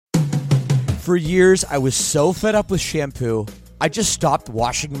For years, I was so fed up with shampoo, I just stopped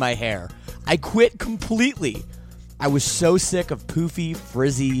washing my hair. I quit completely. I was so sick of poofy,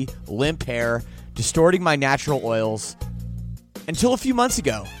 frizzy, limp hair, distorting my natural oils. Until a few months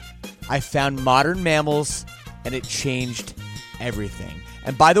ago, I found Modern Mammals, and it changed everything.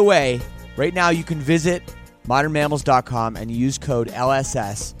 And by the way, right now you can visit modernmammals.com and use code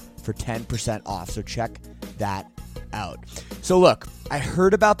LSS for 10% off. So check that out. So look, I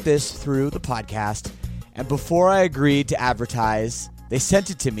heard about this through the podcast, and before I agreed to advertise, they sent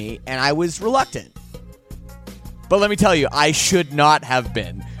it to me, and I was reluctant. But let me tell you, I should not have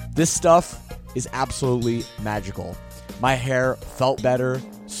been. This stuff is absolutely magical. My hair felt better,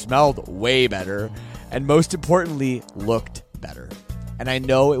 smelled way better, and most importantly, looked better. And I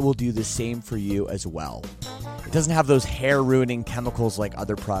know it will do the same for you as well. It doesn't have those hair-ruining chemicals like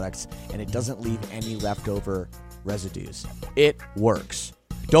other products, and it doesn't leave any leftover residues. It works.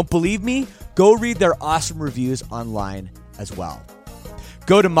 Don't believe me? Go read their awesome reviews online as well.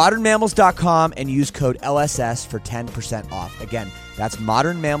 Go to modernmammals.com and use code LSS for 10% off. Again, that's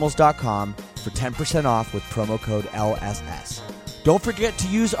modernmammals.com for 10% off with promo code LSS. Don't forget to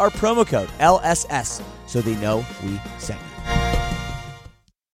use our promo code LSS so they know we sent you.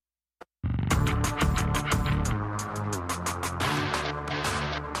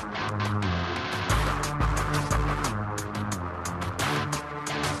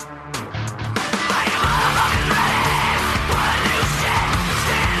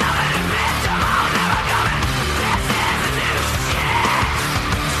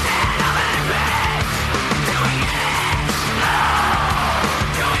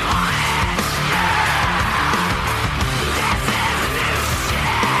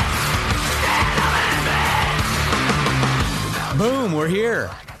 Boom, we're here.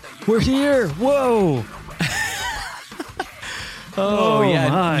 We're here. Whoa. Oh, yeah,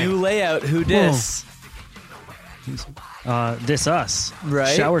 my. new layout. Who dis? This us.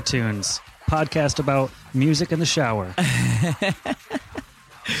 Right? Shower Tunes. Podcast about music in the shower.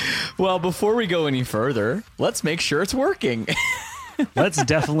 Well, before we go any further, let's make sure it's working. Let's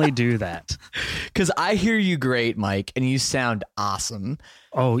definitely do that. Because I hear you great, Mike, and you sound awesome.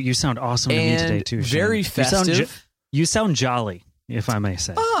 Oh, you sound awesome to me today, too, Shane. Very festive. You sound jolly, if I may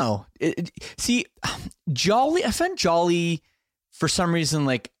say. Oh, see, jolly. I find jolly for some reason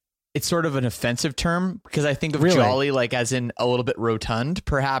like it's sort of an offensive term because I think of jolly like as in a little bit rotund,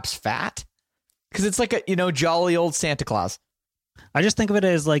 perhaps fat, because it's like a jolly old Santa Claus. I just think of it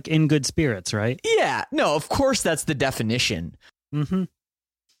as like in good spirits, right? Yeah, no, of course that's the definition. Mm-hmm.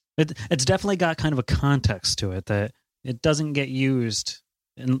 It's definitely got kind of a context to it that it doesn't get used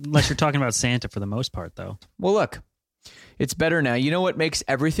unless you're talking about Santa for the most part, though. Well, look. It's better now. You know what makes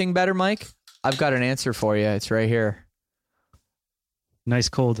everything better, Mike? I've got an answer for you. It's right here. Nice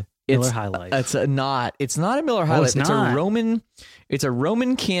cold Miller High Life. It's not a Miller High Life. It's a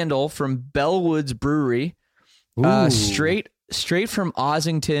Roman candle from Bellwoods Brewery. Straight from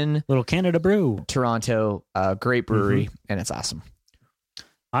Ossington. Little Canada Brew. Toronto. Great brewery, and it's awesome.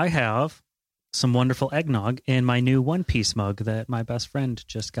 I have some wonderful eggnog in my new One Piece mug that my best friend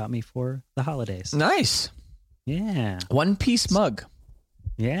just got me for the holidays. Nice. Yeah. One Piece mug.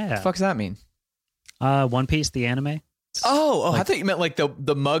 Yeah. What the fuck does that mean? One Piece, the anime. Oh, I thought you meant like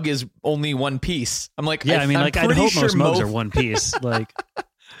the mug is only one piece. I'm like, yeah, I I'd hope most mugs are one piece. Like, but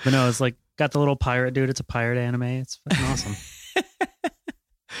no, it's like got the little pirate dude. It's a pirate anime. It's fucking awesome.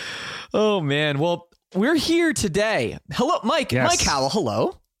 Oh man. Well, we're here today. Hello, Mike. Yes. Mike Howell.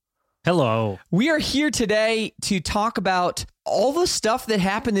 Hello. Hello. We are here today to talk about all the stuff that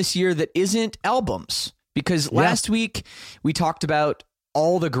happened this year that isn't albums. Because last week we talked about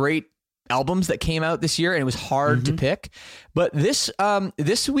all the great albums that came out this year, and it was hard to pick. But this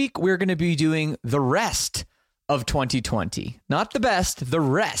week we're going to be doing the rest of 2020. Not the best, the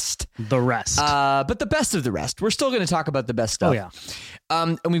rest. The rest. But the best of the rest. We're still going to talk about the best stuff. Oh, yeah.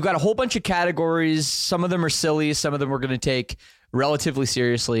 And we've got a whole bunch of categories. Some of them are silly. Some of them we're going to take relatively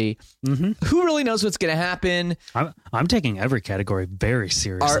seriously. Who really knows what's going to happen? I'm taking every category very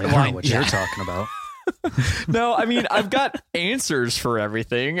seriously. I don't know what you're talking about. No, I mean, I've got answers for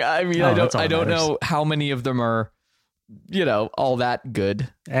everything. I mean, I don't know how many of them are, all that good.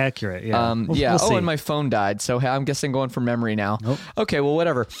 Accurate, yeah. We'll see. And my phone died, so I'm guessing going from memory now. Nope. Okay, well,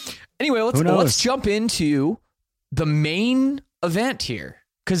 whatever. Anyway, let's jump into the main event here,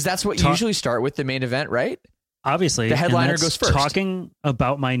 because that's what you usually start with, the main event, right? Obviously. The headliner goes first. Talking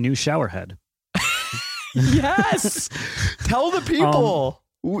about my new shower head. Yes! Tell the people.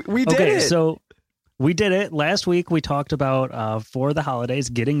 We did it. So we did it. Last week we talked about, for the holidays,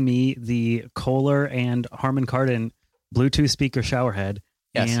 getting me the Kohler and Harman Kardon Bluetooth speaker shower head.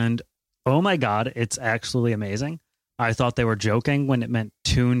 Yes. And Oh my God, it's absolutely amazing. I thought they were joking when it meant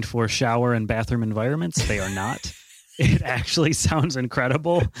tuned for shower and bathroom environments. They are not. It actually sounds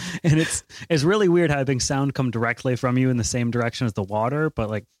incredible. And it's really weird having sound come directly from you in the same direction as the water, but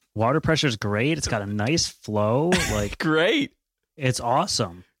like water pressure is great. It's got a nice flow. Like Great. it's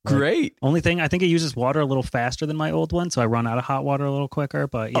awesome. Like, Great. only thing, I think it uses water a little faster than my old one, so I run out of hot water a little quicker,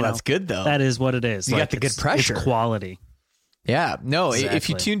 but you know, that's good though. that is what it is. You got the good pressure. It's quality. Yeah. No, if you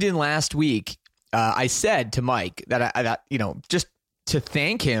Exactly. tuned in last week, I said to Mike that I just to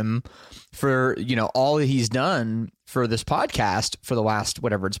thank him for, all that he's done for this podcast for the last,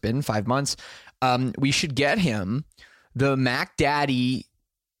 whatever it's been, 5 months. We should get him the Mac Daddy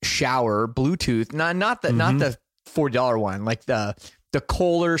shower Bluetooth, not the $4 one, like the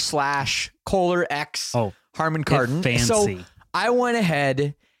Kohler X Harman Kardon. Fancy. So I went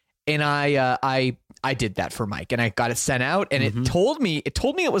ahead and I did that for Mike, and I got it sent out, and it told me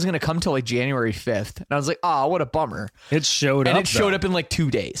it was going to come till like January 5th. And I was like, oh, what a bummer. It showed up. And it showed up in like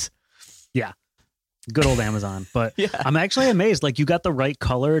 2 days. Yeah. Good old Amazon. But Yeah. I'm actually amazed. Like, you got the right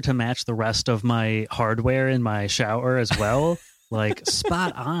color to match the rest of my hardware in my shower as well. Like,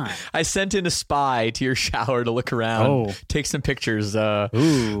 spot on. I sent in a spy to your shower to look around, take some pictures.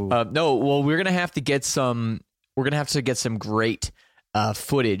 Ooh. No, well, we're gonna have to get some great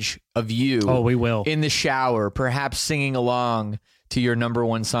footage of you. Oh, we will. In the shower, perhaps singing along to your number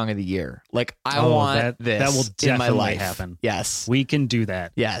one song of the year. Like, I want this. That will in my definitely life. happen. Yes, We can do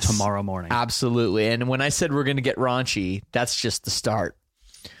that. Yes. Tomorrow morning. absolutely. And when I said we're gonna get raunchy, that's just the start.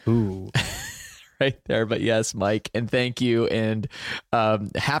 Ooh. Right there. But yes, Mike, and thank you, and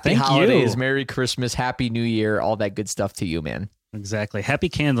happy Thank holidays, you. Merry Christmas, Happy New Year, all that good stuff to you, man. Exactly. Happy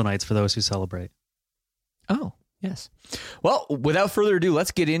candle nights for those who celebrate. Oh, yes. Well, without further ado, let's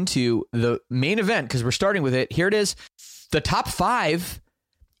get into the main event, because we're starting with it. Here it is, the top 5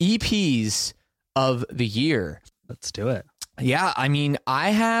 EPs of the year. Let's do it. Yeah, I mean, I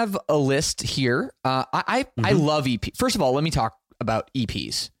have a list here. I love EP. First of all, let me talk about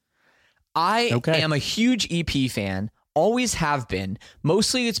EPs. I am a huge EP fan, always have been.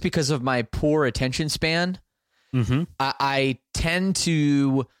 Mostly it's because of my poor attention span. Mm-hmm. I tend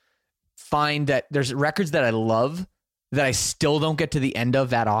to find that there's records that I love that I still don't get to the end of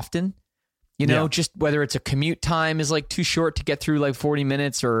that often. Just whether it's a commute time is like too short to get through like 40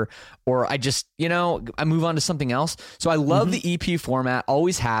 minutes or I just, I move on to something else. So I love the EP format,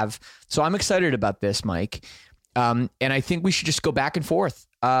 always have. So I'm excited about this, Mike. And I think we should just go back and forth.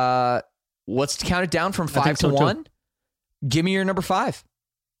 Let's count it down from 5 to 1. Give me your number 5.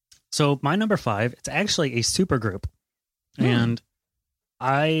 So my number 5, it's actually a supergroup. And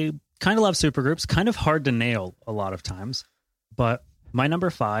I kind of love supergroups, kind of hard to nail a lot of times. But my number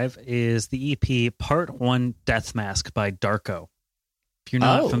 5 is the EP Part 1 Death Mask by Darko. If you're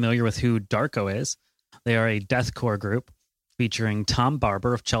not familiar with who Darko is, they are a deathcore group featuring Tom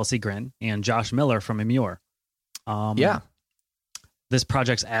Barber of Chelsea Grin and Josh Miller from Immure. This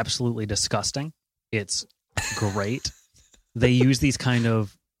project's absolutely disgusting. It's great. They use these kind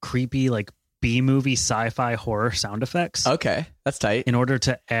of creepy, like B-movie sci-fi horror sound effects. Okay, that's tight. In order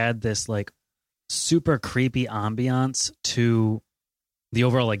to add this like super creepy ambiance to the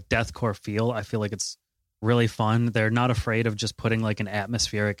overall like deathcore feel. I feel like it's really fun. They're not afraid of just putting like an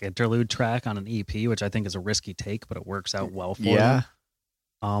atmospheric interlude track on an EP, which I think is a risky take, but it works out well for them.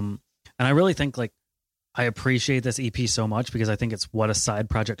 And I really think like I appreciate this EP so much because I think it's what a side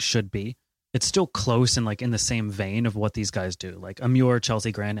project should be. It's still close and like in the same vein of what these guys do. Like Immure,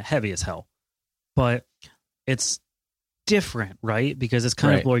 Chelsea Grin, heavy as hell. But it's different, right? Because it's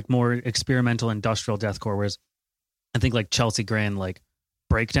kind of like more experimental industrial deathcore, whereas I think like Chelsea Grin, like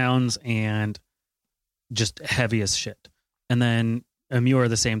breakdowns and just heavy as shit. And then Immure,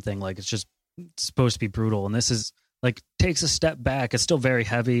 the same thing. Like it's supposed to be brutal. And this is like takes a step back. It's still very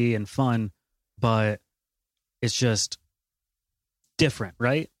heavy and fun, but it's just different,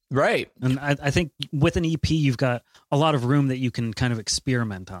 right? Right. And I think with an EP, you've got a lot of room that you can kind of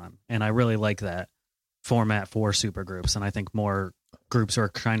experiment on. And I really like that format for supergroups. And I think more groups who are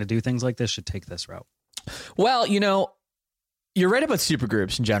trying to do things like this should take this route. Well, you're right about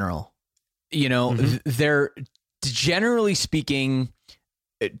supergroups in general. They're generally speaking,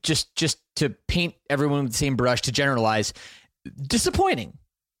 just to paint everyone with the same brush, to generalize, disappointing.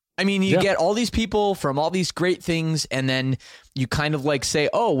 I mean, you get all these people from all these great things, and then you kind of like say,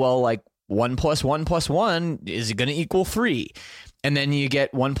 oh, well, like 1 + 1 + 1 is going to equal 3. And then you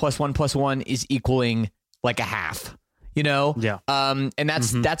get 1 + 1 + 1 is equaling like a half, Yeah. And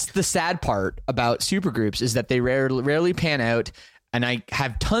that's the sad part about supergroups is that they rarely pan out. And I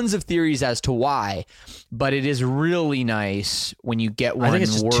have tons of theories as to why, but it is really nice when you get one. I think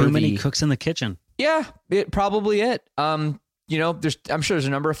it's just worthy. too many cooks in the kitchen. Yeah, it probably it. I'm sure there's a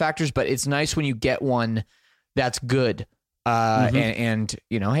number of factors, but it's nice when you get one that's good. And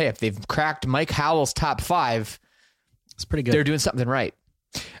hey, if they've cracked Mike Howell's top 5, it's pretty good. They're doing something right.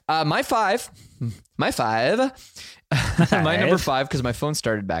 My number 5, because my phone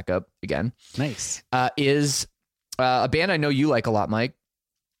started back up again. Nice. Is a band I know you like a lot, Mike.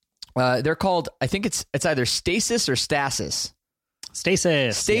 They're called, I think it's either Stasis or Stasis.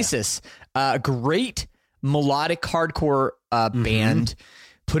 Stasis. Great melodic hardcore band.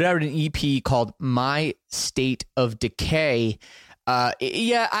 Put out an EP called My State of Decay.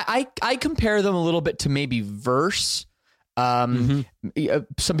 I compare them a little bit to maybe Verse. Some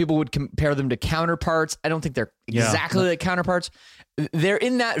people would compare them to Counterparts. I don't think they're exactly like Counterparts. They're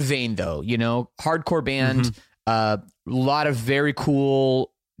in that vein, though. Hardcore band. A lot of very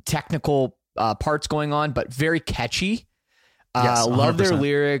cool technical parts going on, but very catchy. Yes, love their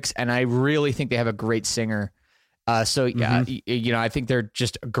lyrics, and I really think they have a great singer. I think they're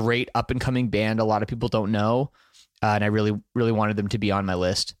just a great up and coming band. A lot of people don't know, and I really, really wanted them to be on my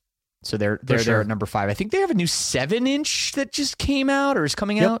list. So they're at number 5. I think they have a new 7-inch that just came out or is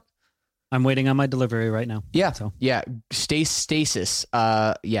coming out. I'm waiting on my delivery right now. Yeah, so Stasis.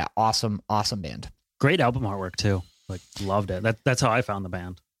 Awesome band. Great album artwork too. Like, loved it. That's how I found the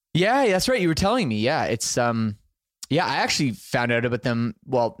band. Yeah, that's right. You were telling me. Yeah, it's I actually found out about them.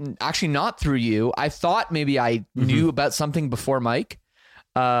 Well, actually not through you. I thought maybe I knew about something before Mike.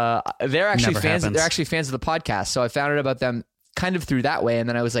 They're actually fans. They're actually fans of the podcast. So I found out about them kind of through that way. And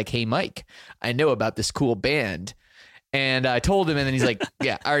then I was like, hey, Mike, I know about this cool band. And I told him, and then he's like,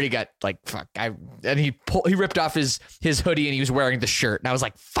 yeah, I already got like, fuck. And he ripped off his hoodie and he was wearing the shirt. And I was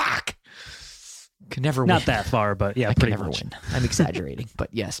like, fuck. Could never win. Not that far, but yeah, I pretty never much. win. I'm exaggerating, but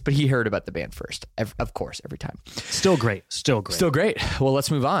yes. But he heard about the band first, of course, every time. Still great. Well, let's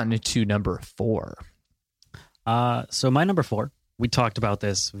move on to number 4. So my number 4, we talked about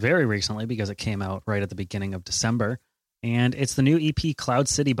this very recently because it came out right at the beginning of December, and it's the new EP Cloud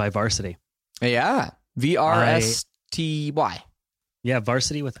City by Varsity. Yeah, VRSTY. Yeah,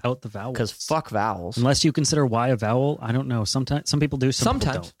 Varsity without the vowels. Because fuck vowels. Unless you consider Y a vowel, I don't know. Sometimes some people do. Some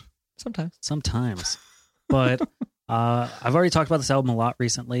people don't. Sometimes. But I've already talked about this album a lot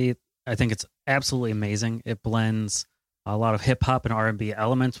recently. I think it's absolutely amazing. It blends a lot of hip hop and R&B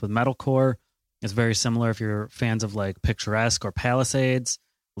elements with metalcore. It's very similar if you're fans of like Picturesque or Palisades.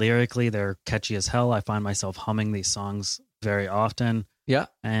 Lyrically, they're catchy as hell. I find myself humming these songs very often. Yeah.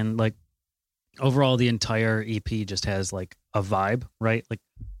 And like overall, the entire EP just has like a vibe, right? Like,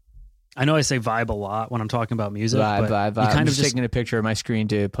 I know I say vibe a lot when I'm talking about music. Vibe. I'm just taking a picture of my screen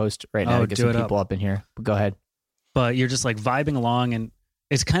to post right now to get some people up in here. But go ahead. But you're just like vibing along, and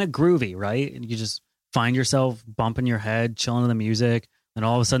it's kind of groovy, right? And you just find yourself bumping your head, chilling to the music, and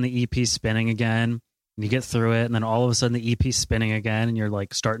all of a sudden the EP's spinning again, and you get through it, and then all of a sudden the EP's spinning again, and you're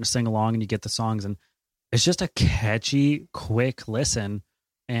like starting to sing along, and you get the songs, and it's just a catchy, quick listen.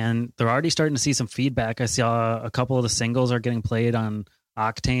 And they're already starting to see some feedback. I saw a couple of the singles are getting played on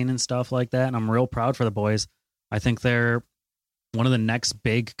Octane and stuff like that, and I'm real proud for the boys. I think they're one of the next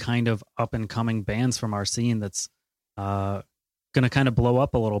big kind of up and coming bands from our scene that's going to kind of blow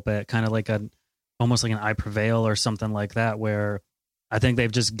up a little bit, kind of like almost like an I Prevail or something like that, where I think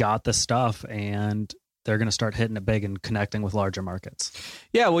they've just got the stuff and they're going to start hitting it big and connecting with larger markets.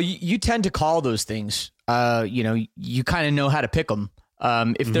 Yeah, well, you tend to call those things. You kind of know how to pick them.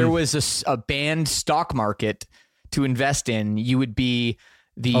 If there was a band stock market to invest in, you would be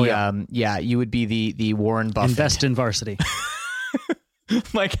the the Warren Buffett. Invest in Varsity.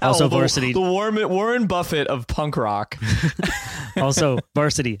 Like also Varsity, the Warren Buffett of punk rock. Also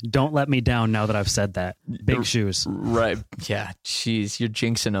Varsity, don't let me down now that I've said that. Big shoes. Right. Yeah. Jeez, you're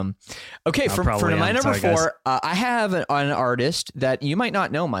jinxing them. Okay. For my number 4, I have an artist that you might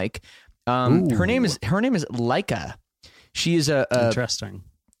not know, Mike. Her name is Laika. She is a interesting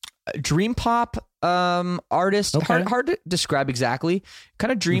dream pop artist. Okay. Hard to describe exactly.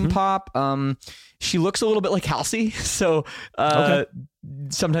 Kind of dream pop. She looks a little bit like Halsey, so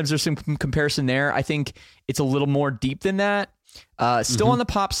sometimes there's some comparison there. I think it's a little more deep than that. Still on the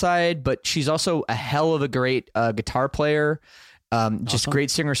pop side, but she's also a hell of a great guitar player. Just great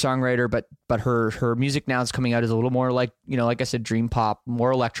singer-songwriter, but her music now is coming out as a little more like, like I said, dream pop,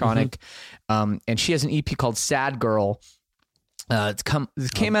 more electronic. And she has an EP called Sad Girl. It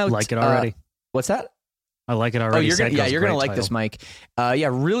came out. Like it already. What's that? I like it already. Oh, you're gonna like this, Mike.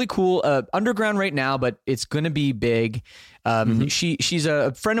 Really cool. Underground right now, but it's gonna be big. She's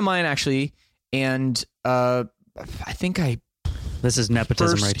a friend of mine actually, and I think I This is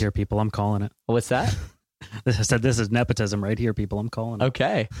nepotism First- right here, people. I'm calling it. What's that? I said this is nepotism right here, people. I'm calling it.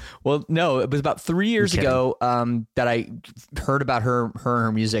 Okay. Well, no, it was about 3 years I'm kidding. ago that I heard about her and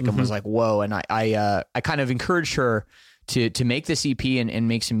her music and was like, whoa. And I kind of encouraged her to make this EP and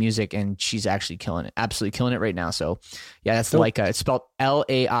make some music, and she's actually killing it. Absolutely killing it right now. So yeah, that's Laika. It's spelled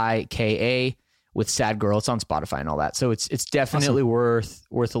Laika with Sad Girl. It's on Spotify and all that. So it's definitely worth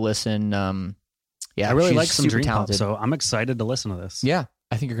a listen. Yeah, I really she's like some super dream talented. pop, so I'm excited to listen to this. Yeah,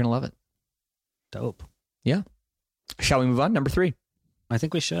 I think you're going to love it. Dope. Yeah. Shall we move on? Number 3. I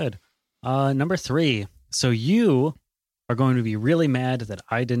think we should. Number 3. So you are going to be really mad that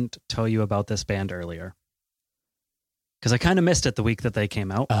I didn't tell you about this band earlier. Because I kind of missed it the week that they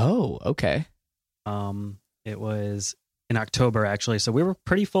came out. Oh, okay. It was in October, actually. So we were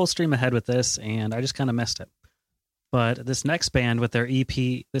pretty full stream ahead with this, and I just kind of missed it. But this next band with their EP,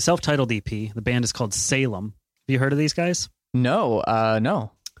 the self-titled EP, the band is called Salem. Have you heard of these guys? No.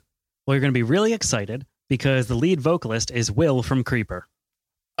 Well, you're going to be really excited because the lead vocalist is Will from Creeper.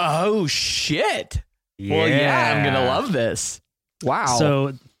 Oh, shit. Yeah. Well, yeah, I'm going to love this. Wow.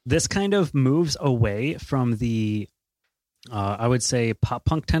 So this kind of moves away from the, I would say, pop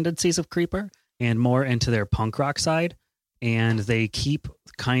punk tendencies of Creeper and more into their punk rock side. And they keep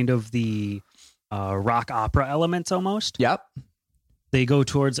kind of the rock opera elements almost. Yep. They go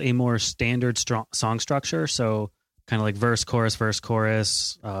towards a more standard song structure. So kind of like verse, chorus,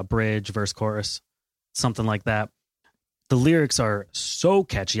 bridge, verse, chorus, something like that. The lyrics are so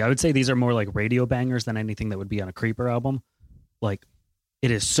catchy. I would say these are more like radio bangers than anything that would be on a Creeper album. Like,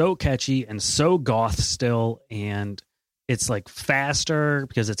 it is so catchy and so goth still, and it's like faster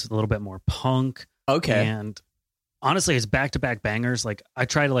because it's a little bit more punk. Okay. And honestly, it's back-to-back bangers. Like, I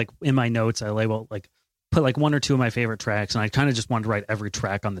try to, like, in my notes, I label, like, put like 1 or 2 of my favorite tracks, and I kind of just wanted to write every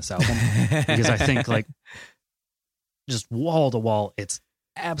track on this album because I think, like, just wall to wall, it's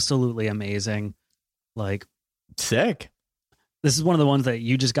absolutely amazing. Like, Sick. this is one of the ones that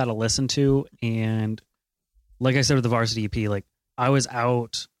you just got to listen to. And like I said with the Varsity EP, like, I was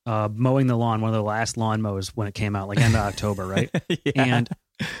out mowing the lawn, one of the last lawn mows when it came out, like end of October, right? Yeah. And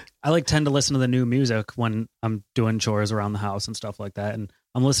I like tend to listen to the new music when I'm doing chores around the house and stuff like that. And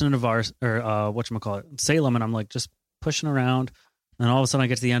I'm listening to Salem, and I'm like just pushing around. And all of a sudden I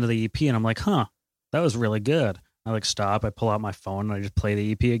get to the end of the EP and I'm like, huh, that was really good. I like stop, I pull out my phone and I just play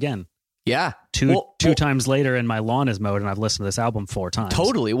the EP again. Yeah. Two times later, and my lawn is mowed, and I've listened to this album 4 times.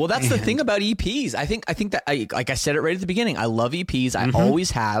 Totally. Well, that's the thing about EPs. I think that like I said it right at the beginning. I love EPs. I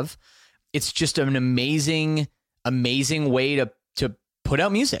always have. It's just an amazing way to put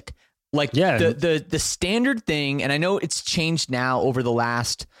out music. Like the standard thing, and I know it's changed now over the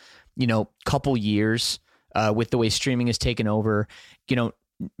last, couple years with the way streaming has taken over.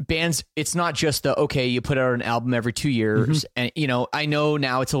 Bands, it's not just you put out an album every 2 years. And, I know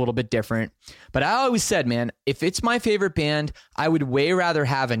now it's a little bit different, but I always said, man, if it's my favorite band, I would way rather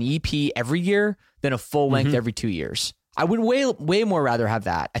have an EP every year than a full length every 2 years. I would way more rather have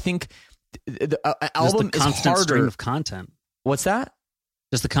that. I think the album is constant harder. stream of content. What's that?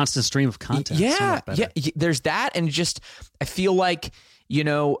 Just the constant stream of content. Yeah. There's that. And just, I feel like,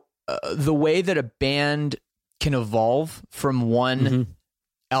 the way that a band can evolve from one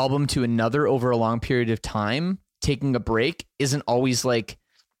album to another over a long period of time, taking a break isn't always like,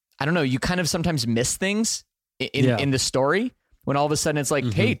 I don't know, you kind of sometimes miss things in the story when all of a sudden it's like,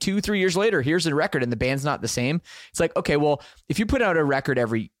 hey, 2-3 years later, here's a record and the band's not the same. It's like, okay, well, if you put out a record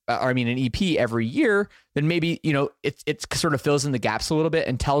an EP every year, then maybe, it sort of fills in the gaps a little bit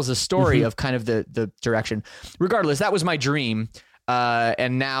and tells a story of kind of the direction. Regardless, that was my dream.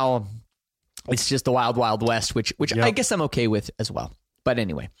 And now it's just the wild, wild west, which I guess I'm okay with as well. But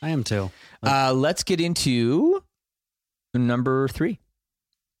anyway, I am too. Let's get into number 3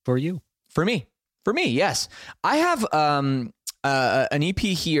 For you. For me, yes, I have an EP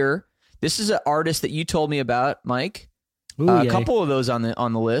here. This is an artist that you told me about, Mike. A couple of those on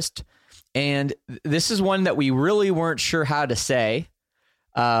the list, and this is one that we really weren't sure how to say.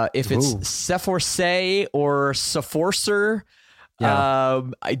 If it's Sephorsay or Sephorsar.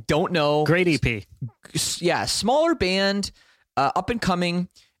 I don't know. Great EP. Yeah, smaller band. Up and coming.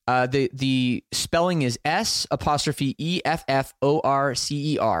 The spelling is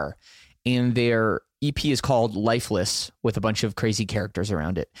S''EFFORCER, and their EP is called Lifeless with a bunch of crazy characters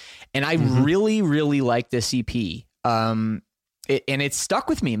around it. And I really, really like this EP. And it stuck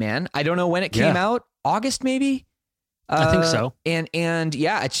with me, man. I don't know when it came out. August, maybe. I think so. And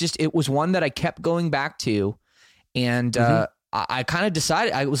yeah, it was one that I kept going back to, and I kind of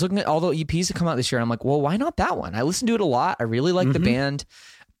decided, I was looking at all the EPs that come out this year, and I'm like, well, why not that one? I listened to it a lot. I really like the band.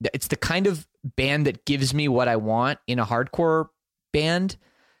 It's the kind of band that gives me what I want in a hardcore band.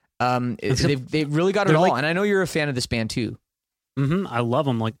 They've really got it all, and I know you're a fan of this band too. I love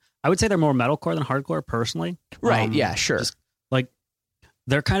them. Like, I would say they're more metalcore than hardcore, personally. Right? Yeah, sure. Just, like,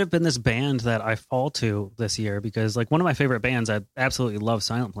 they're kind of been this band that I fall to this year because, like, one of my favorite bands, I absolutely love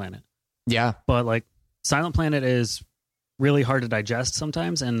Silent Planet. Yeah, but like Silent Planet is really hard to digest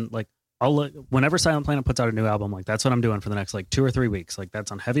sometimes, and like I'll look whenever Silent Planet puts out a new album, like that's what I'm doing for the next like 2 or 3 weeks. Like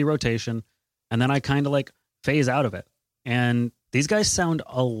that's on heavy rotation, and then I kind of like phase out of it. And these guys sound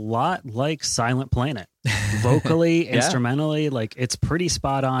a lot like Silent Planet, vocally, Yeah. instrumentally. Like it's pretty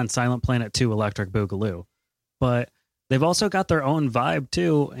spot on Silent Planet 2 Electric Boogaloo, but they've also got their own vibe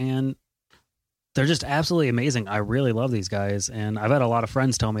too, and they're just absolutely amazing. I really love these guys, and I've had a lot of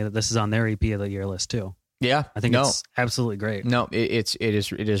friends tell me that this is on their EP of the year list too. yeah. I think it's absolutely great. No, it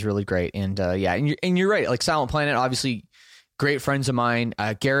is really great, and yeah, and you're right. Like Silent Planet, obviously, great friends of mine.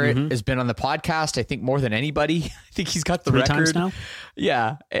 Garrett has been on the podcast, I think, more than anybody. I think he's got the 3 record times now.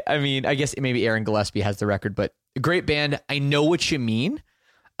 Yeah, I mean, I guess maybe Aaron Gillespie has the record, but a great band. I know what you mean.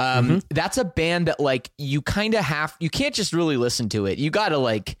 That's a band that like you kind of you can't just really listen to it. You got to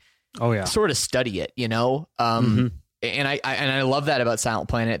like. Oh yeah, sort of study it, you know. And I love that about Silent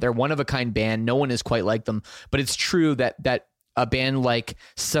Planet. They're one of a kind band. No one is quite like them, but it's true that a band like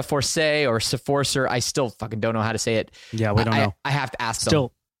Seforce or Seforcer, I still fucking don't know how to say it. Yeah, we don't know. I have to ask them.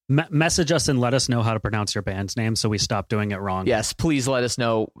 Message us and let us know how to pronounce your band's name so we stop doing it wrong. Yes, please let us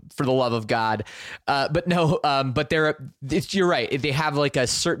know for the love of God. But no, but you're right. They have like a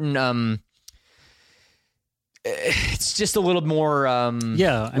certain it's just a little more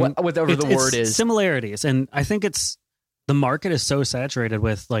whatever the word is, similarities. And I think the market is so saturated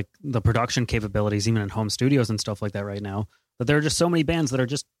with like the production capabilities even in home studios and stuff like that right now that there are just so many bands that are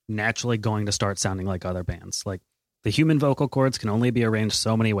just naturally going to start sounding like other bands. Like the human vocal cords can only be arranged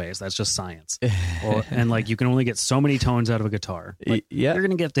so many ways. That's just science. And like you can only get so many tones out of a guitar. Like, you're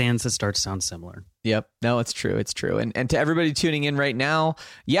going to get bands that start to sound similar. Yep. No, it's true. It's true. And to everybody tuning in right now,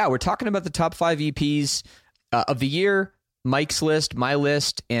 yeah, we're talking about the top 5 EPs of the year, Mike's list, my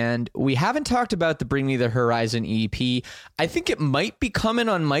list, and we haven't talked about the Bring Me the Horizon EP. I think it might be coming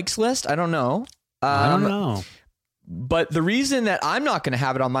on Mike's list. I don't know. I don't know. But the reason that I'm not going to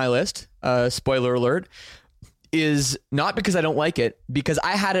have it on my list, spoiler alert, is not because I don't like it, because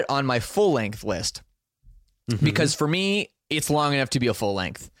I had it on my full-length list. Because for me, it's long enough to be a full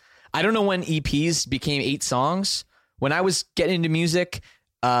length. I don't know when EPs became 8 songs. When I was getting into music,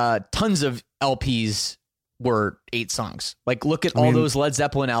 tons of LPs were 8 songs. Like look at all those Led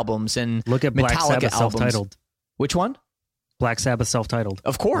Zeppelin albums and look at Black Sabbath self-titled. Which one? Black Sabbath self-titled.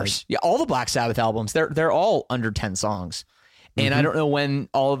 Of course. Yeah, all the Black Sabbath albums, they're all under 10 songs. And I don't know when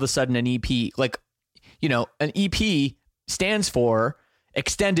all of a sudden an EP, like, you know, an EP stands for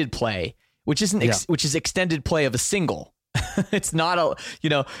extended play, which isn't which is extended play of a single. It's not a, you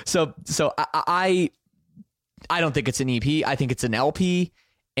know, so I don't think it's an EP. I think it's an LP.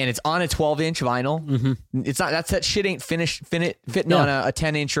 And it's on a 12-inch vinyl. It's not, that shit ain't fitting on a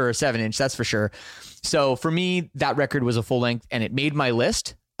 10-inch or a 7-inch. That's for sure. So for me, that record was a full length, and it made my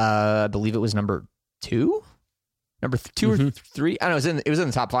list. I believe it was number 2 or 3. I don't know. It was in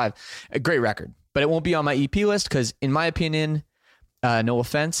the top 5. A great record, but it won't be on my EP list because, in my opinion, no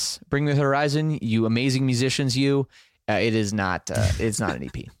offense, Bring Me the Horizon, you amazing musicians, it is not. It's not an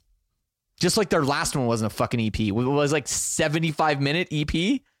EP. Just like their last one wasn't a fucking EP. It was like 75-minute EP.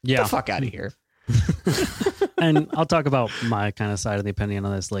 Yeah. Get the fuck out of here. And I'll talk about my kind of side of the opinion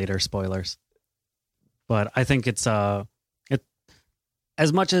on this later, spoilers. But I think it's as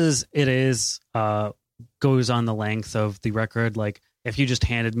much as it is goes on the length of the record. Like if you just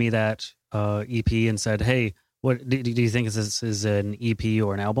handed me that EP and said, "Hey, what do you think this is an EP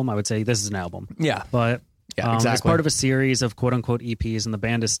or an album?" I would say this is an album. Yeah. But exactly. It's part of a series of quote unquote EPs, and the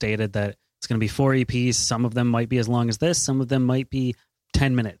band has stated that it's going to be 4 EPs. Some of them might be as long as this. Some of them might be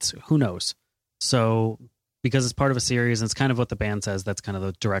 10 minutes. Who knows? So because it's part of a series and it's kind of what the band says, that's kind of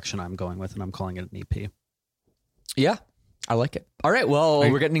the direction I'm going with, and I'm calling it an EP. Yeah, I like it. All right, well,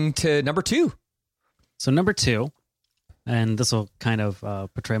 we're getting to number 2. So number 2, and this will kind of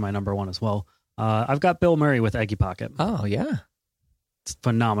portray my number 1 as well. I've got Bill Murray with Eggy Pocket. Oh, yeah. It's a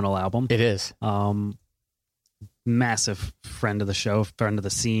phenomenal album. It is. Massive friend of the show, friend of the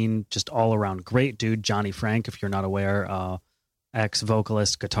scene, just all around great dude. Johnny Frank, if you're not aware,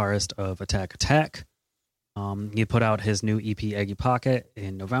 ex-vocalist, guitarist of Attack Attack. He put out his new EP, Eggy Pocket,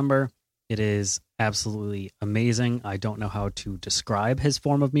 in November. It is absolutely amazing. I don't know how to describe his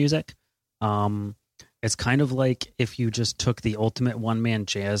form of music. It's kind of like if you just took the ultimate one-man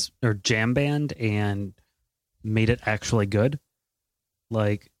jazz or jam band and made it actually good.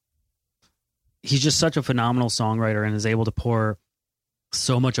 Like, he's just such a phenomenal songwriter and is able to pour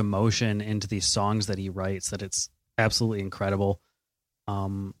so much emotion into these songs that he writes that it's absolutely incredible.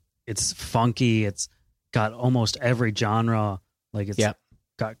 It's funky. It's got almost every genre. Like it's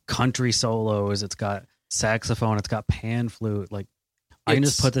got country solos. It's got saxophone. It's got pan flute. Like I can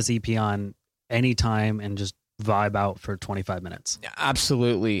just put this EP on anytime and just vibe out for 25 minutes.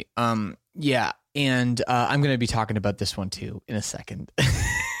 Absolutely. Yeah. And I'm going to be talking about this one too in a second.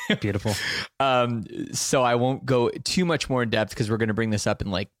 Beautiful. So I won't go too much more in depth because we're going to bring this up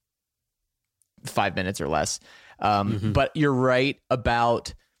in like 5 minutes or less. But you're right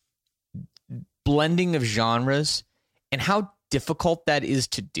about blending of genres and how difficult that is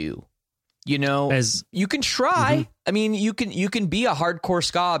to do. You know, as you can try. I mean, you can be a hardcore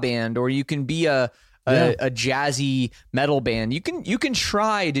ska band, or you can be a jazzy metal band. You can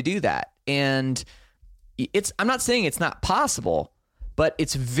try to do that, and I'm not saying it's not possible, but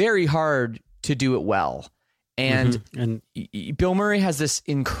it's very hard to do it well. And Bill Murray has this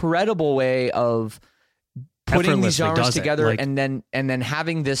incredible way of putting these genres together, and then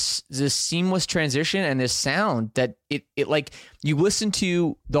having this seamless transition and this sound that it like you listen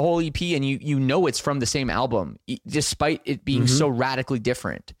to the whole EP and you know it's from the same album despite it being so radically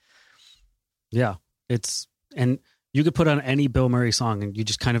different. Yeah, and you could put on any Bill Murray song and you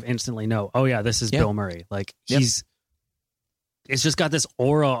just kind of instantly know, oh yeah, this is Bill Murray. Like it's just got this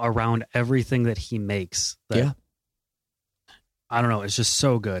aura around everything that he makes. I don't know. It's just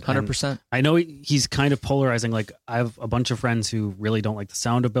so good. 100%. I know he's kind of polarizing. Like I have a bunch of friends who really don't like the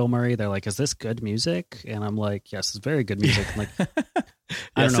sound of Bill Murray. They're like, is this good music? And I'm like, yes, it's very good music. I'm like,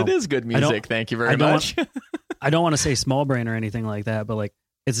 yes, it is good music. Thank you very much. I don't want to say small brain or anything like that, but like,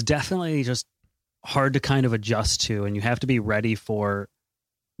 it's definitely just hard to kind of adjust to. And you have to be ready for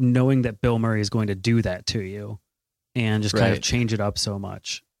knowing that Bill Murray is going to do that to you and just kind of change it up so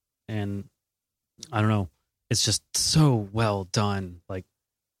much. And I don't know. It's just so well done. Like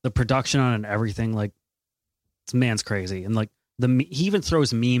the production on it and everything, like this man's crazy. And like he even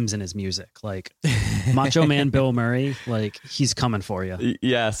throws memes in his music, like Macho Man Bill Murray, like he's coming for you.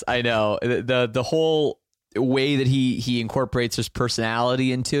 Yes, I know. The whole way that he incorporates his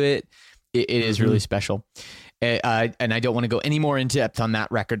personality into it, it is really special. And I don't want to go any more in depth on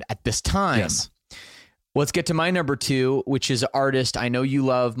that record at this time. Yes. Let's get to my number 2, which is an artist I know you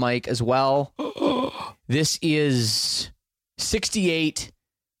love, Mike, as well. This is 68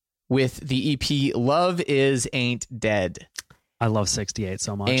 with the EP Love Is Ain't Dead. I love 68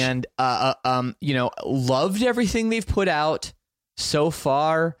 so much. And, loved everything they've put out so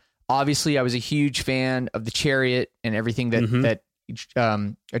far. Obviously, I was a huge fan of The Chariot and everything that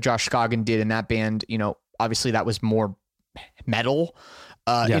Josh Scogin did in that band. You know, obviously that was more metal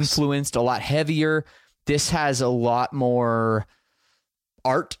influenced, a lot heavier. This has a lot more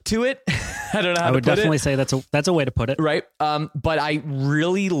art to it. I don't know how I to would put definitely it. say that's a way to put it. Right. But I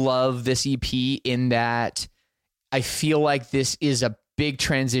really love this EP in that I feel like this is a big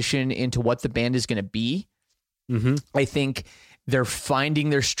transition into what the band is going to be. I think they're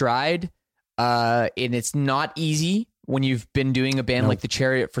finding their stride, and it's not easy when you've been doing a band like The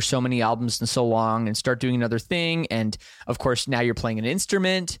Chariot for so many albums and so long, and start doing another thing. And of course, now you're playing an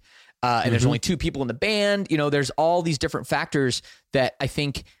instrument. And there's only 2 people in the band. You know, there's all these different factors that I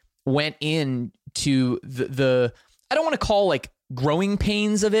think went into the I don't want to call like growing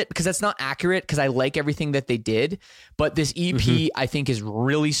pains of it, because that's not accurate, because I like everything that they did. But this EP I think is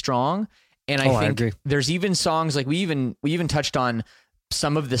really strong. And I think there's even songs like we even touched on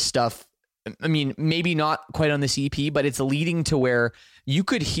some of this stuff. I mean, maybe not quite on this EP, but it's leading to where you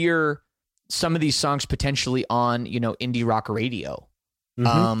could hear some of these songs potentially on, indie rock radio.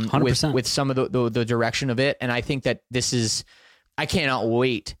 100%. With some of the direction of it. And I think that I cannot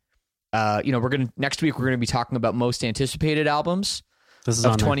wait. Next week, we're going to be talking about most anticipated albums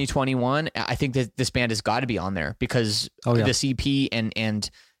of 2021. I think that this band has got to be on there because this EP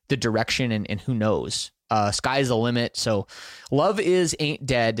and the direction and who knows, sky's the limit. So Love Is Ain't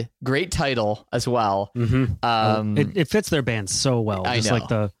Dead. Great title as well. It fits their band so well. I know. Like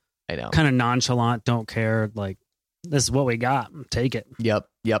the kind of nonchalant, don't care. Like, this is what we got. Take it. Yep.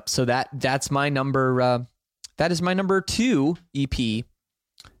 So that's my number. That is my number 2 EP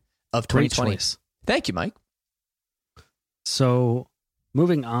of 2020. Thank you, Mike. So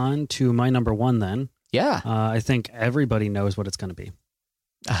moving on to my number 1 then. Yeah. I think everybody knows what it's going to be.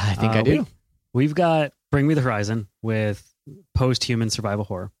 I think I do. We've got Bring Me the Horizon with post-human survival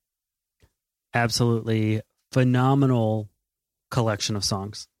horror. Absolutely phenomenal collection of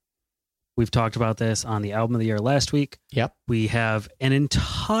songs. We've talked about this on the album of the year last week. Yep. We have an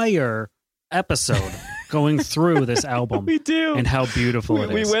entire episode going through this album. We do. And how beautiful it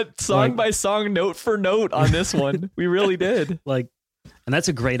is. We went song by song, note for note on this one. We really did. Like, And that's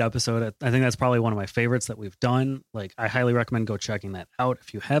a great episode. I think that's probably one of my favorites that we've done. Like, I highly recommend go checking that out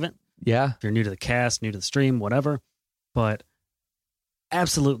if you haven't. Yeah. If you're new to the cast, new to the stream, whatever. But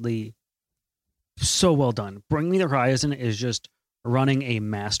absolutely so well done. Bring Me the Horizon is just running a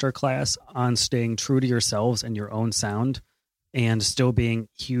masterclass on staying true to yourselves and your own sound and still being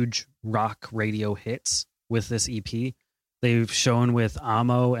huge rock radio hits with this EP. They've shown with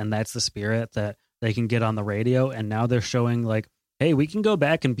Amo and That's the Spirit that they can get on the radio, and now they're showing like, hey, we can go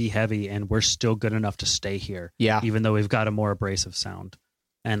back and be heavy and we're still good enough to stay here. Yeah. Even though we've got a more abrasive sound.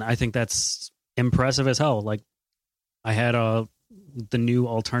 And I think that's impressive as hell. Like, I had the new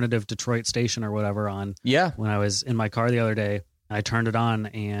alternative Detroit station or whatever on when I was in my car the other day. I turned it on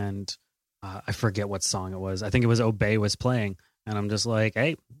and I forget what song it was. I think it was Obey was playing. And I'm just like,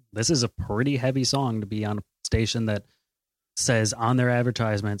 hey, this is a pretty heavy song to be on a station that says on their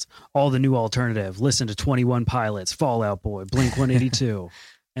advertisements, all the new alternative, listen to 21 Pilots, Fall Out Boy, Blink 182.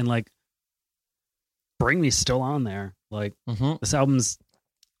 And like, Bring Me's still on there. Like, this album's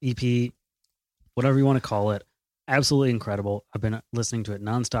EP, whatever you want to call it, absolutely incredible. I've been listening to it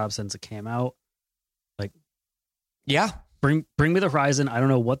nonstop since it came out. Like, yeah. Bring Me the Horizon. I don't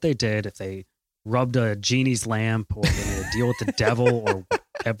know what they did, if they rubbed a genie's lamp or they made a deal with the devil or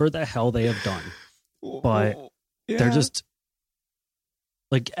whatever the hell they have done. But they're just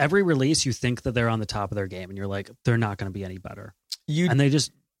like, every release you think that they're on the top of their game and you're like, they're not going to be any better. And they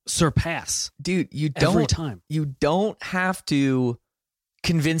just surpass. Dude, every time. You don't have to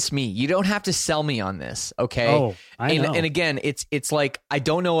convince me. You don't have to sell me on this. Okay. Oh, I know. And again, it's like, I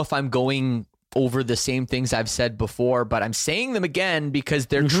don't know if I'm going over the same things I've said before, but I'm saying them again because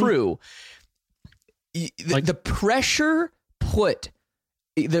they're true. The pressure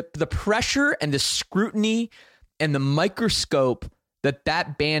the pressure and the scrutiny and the microscope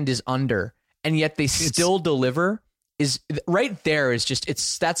that band is under, and yet they still deliver, is right there. Is just,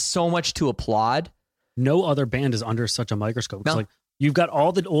 that's so much to applaud. No other band is under such a microscope. No. Like, you've got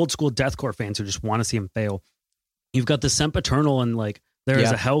all the old school deathcore fans who just want to see him fail. You've got the Sempiternal and like, there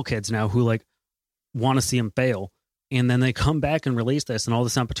is a Hell Kids now who like want to see him fail. And then they come back and release this, and all the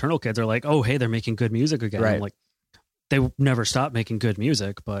Sempiternal kids are like, oh, hey, they're making good music again. Right. I'm like, they never stop making good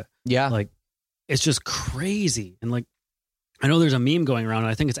music, but like, it's just crazy. And like, I know there's a meme going around,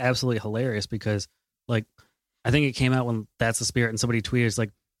 and I think it's absolutely hilarious because like, I think it came out when That's the Spirit, and somebody tweeted, it's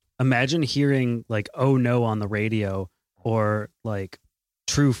like, imagine hearing like, Oh No on the radio or like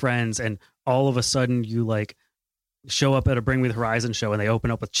True Friends, and all of a sudden you like show up at a Bring Me the Horizon show and they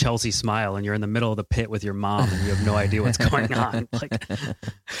open up with Chelsea Smile and you're in the middle of the pit with your mom and you have no idea what's going on. Like,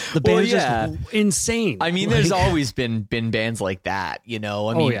 the band is just insane. I mean, there's always been bands like that, you know?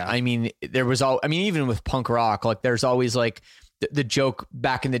 I mean, there was even with punk rock, like there's always like the joke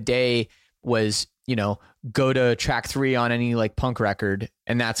back in the day was, you know, go to track 3 on any like punk record,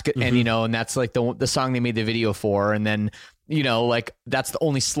 and that's good. And, you know, and that's like the song they made the video for. And then, you know, like that's the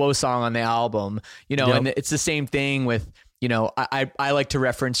only slow song on the album, you know, and it's the same thing with, you know, I like to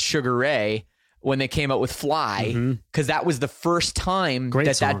reference Sugar Ray when they came out with Fly, because that was the first time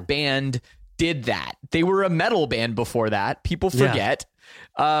that band did that. They were a metal band before that. People forget.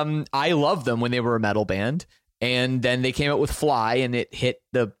 I loved them when they were a metal band. And then they came out with Fly, and it hit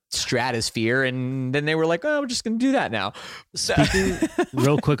the stratosphere. And then they were like, oh, we're just going to do that now. Speaking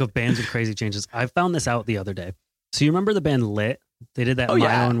real quick of bands with crazy changes, I found this out the other day. So you remember the band Lit? They did that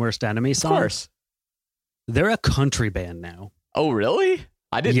My Own Worst Enemy song? Of course. They're a country band now. Oh, really?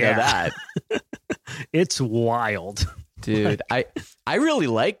 I didn't know that. It's wild. Dude, I really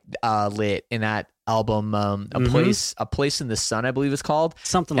like Lit in that album, A Place in the Sun, I believe it's called.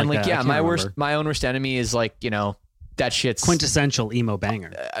 Something like that. And like, My Own Worst Enemy is like, you know, that shit's quintessential emo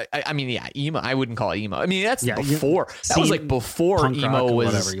banger. I mean, yeah, emo. I wouldn't call it emo. I mean, that's before. That was like before emo was,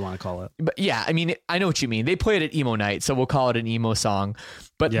 whatever you want to call it. But yeah, I mean, I know what you mean. They played it emo night, so we'll call it an emo song.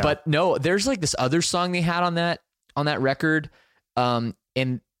 But no, there's like this other song they had on that record, and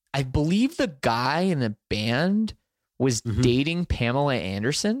I believe the guy in the band was dating Pamela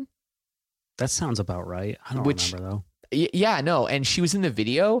Anderson. That sounds about right. I don't remember though. Yeah, no, and she was in the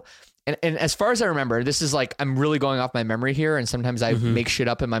video. And as far as I remember, this is like, I'm really going off my memory here, and sometimes I make shit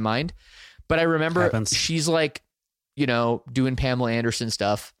up in my mind. But I remember she's like, you know, doing Pamela Anderson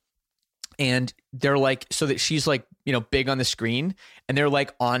stuff. And they're like, so that she's like, you know, big on the screen, and they're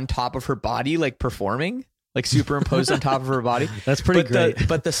like on top of her body, like performing, like superimposed on top of her body. That's pretty great.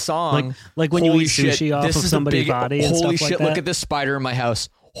 But the song, like when you eat sushi off of somebody's body. Holy shit! Like look at this spider in my house.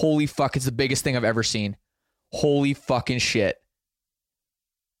 Holy fuck! It's the biggest thing I've ever seen. Holy fucking shit!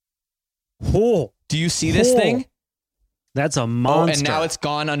 Oh, do you see this thing? That's a monster. And now it's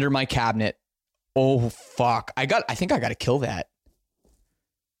gone under my cabinet. Oh fuck! I think I got to kill that.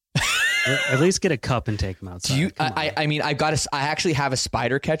 At least get a cup and take them outside. Do you? I mean, I actually have a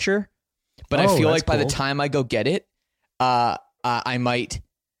spider catcher, but I feel like by the time I go get it, I might.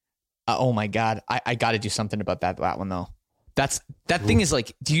 Oh my god, I got to do something about that one though. That thing is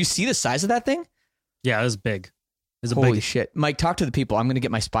like. Do you see the size of that thing? Yeah, it was big. Holy shit, Mike! Talk to the people. I'm going to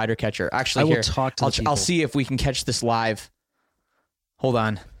get my spider catcher. Actually, I will talk to the people. I'll see if we can catch this live. Hold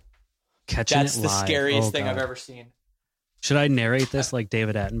on. That's the scariest thing I've ever seen. Should I narrate this like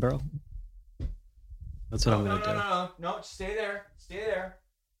David Attenborough? That's what I'm going to do. No, stay there. Stay there.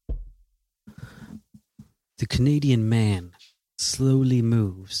 The Canadian man slowly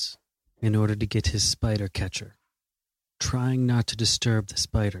moves in order to get his spider catcher, trying not to disturb the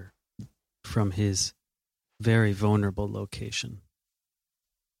spider from his very vulnerable location.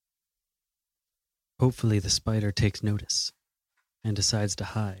 Hopefully the spider takes notice and decides to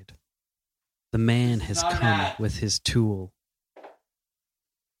hide. The man has come with his tool.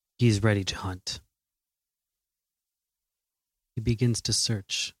 He's ready to hunt. He begins to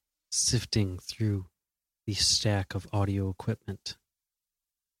search, sifting through the stack of audio equipment.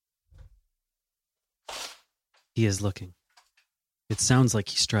 He is looking. It sounds like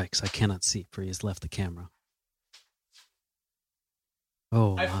he strikes. I cannot see, for he has left the camera.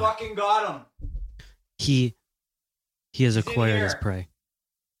 Oh, I fucking got him. He has acquired his prey.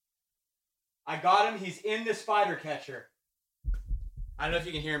 I got him. He's in the spider catcher. I don't know if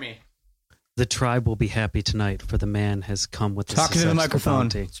you can hear me. The tribe will be happy tonight, for the man has come with the talking to the microphone.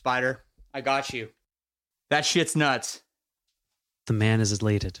 Bounty. Spider, I got you. That shit's nuts. The man is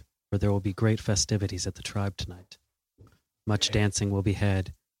elated, for there will be great festivities at the tribe tonight. Much dancing will be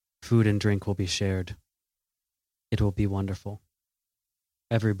had. Food and drink will be shared. It will be wonderful.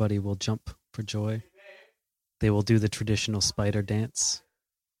 Everybody will jump for joy. They will do the traditional spider dance.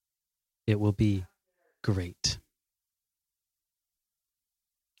 It will be great.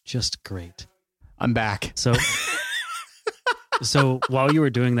 Just great. I'm back. So while you were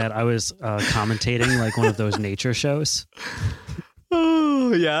doing that, I was commentating like one of those nature shows.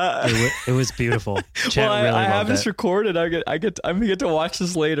 Oh yeah, it was beautiful. Chat well, really I have this it. recorded. I'm gonna get to watch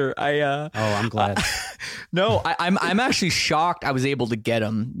this later. I'm glad. No, I'm actually shocked. I was able to get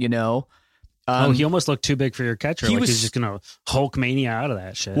him. You know. He almost looked too big for your catcher. He was just gonna Hulkmania out of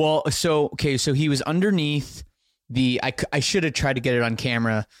that shit. Well, so he was underneath the. I should have tried to get it on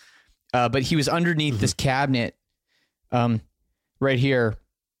camera, but he was underneath this cabinet, right here,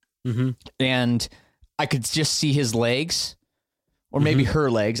 and I could just see his legs. Or maybe her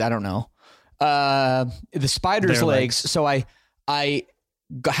legs. I don't know. The spider's Their legs. So I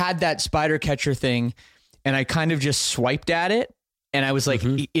had that spider catcher thing, and I kind of just swiped at it, and I was like,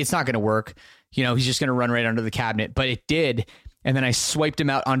 it's not going to work. You know, he's just going to run right under the cabinet. But it did, and then I swiped him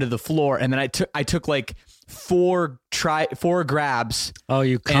out onto the floor, and then I took like four grabs. Oh,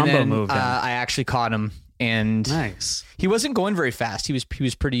 you combo moved him. I actually caught him, and nice. He wasn't going very fast. He was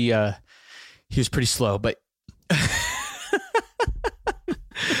pretty slow, but.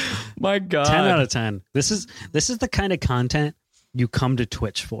 My God. 10 out of 10. This is the kind of content you come to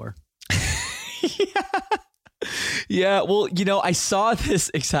Twitch for. Yeah. Well, you know, I saw this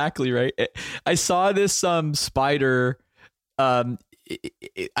exactly right. I saw this spider. I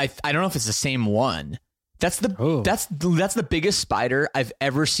don't know if it's the same one. That's the biggest spider I've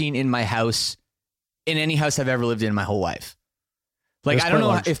ever seen in my house, in any house I've ever lived in my whole life. Like, I don't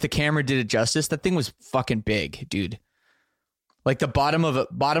know if the camera did it justice. That thing was fucking big, dude. Like the bottom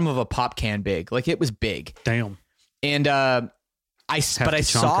of a pop can big. Like it was big. Damn. And I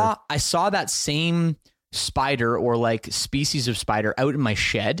saw that same spider or like species of spider out in my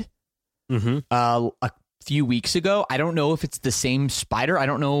shed a few weeks ago. I don't know if it's the same spider. I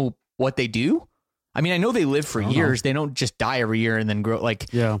don't know what they do. I mean, I know they live for years. They don't just die every year and then grow. Like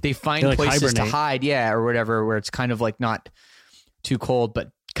they find places to hide. Yeah. Or whatever, where it's kind of like not too cold,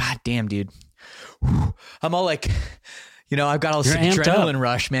 but God damn, dude. I'm all like, you know, I've got all this adrenaline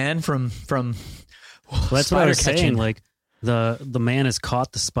rush, man, from that's what I was saying. Like the man has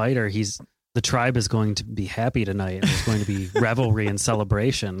caught the spider. The tribe is going to be happy tonight. There's going to be revelry and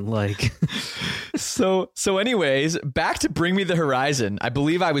celebration. Like so anyways, back to Bring Me the Horizon. I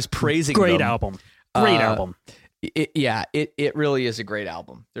believe I was praising Great them. album. Great album. It really is a great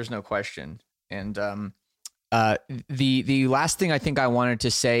album. There's no question. And the last thing I think I wanted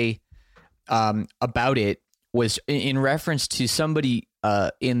to say about it was in reference to somebody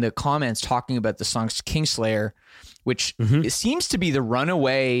in the comments talking about the song Kingslayer, which it seems to be the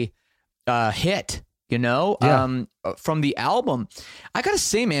runaway hit, you know, from the album. I gotta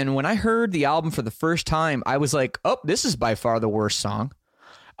say, man, when I heard the album for the first time, I was like, oh, this is by far the worst song.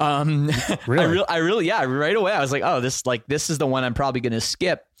 Really? I really, right away, I was like, oh, this is the one I'm probably gonna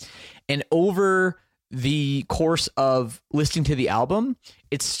skip. And over the course of listening to the album,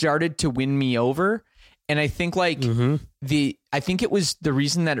 it started to win me over. And I think like I think it was the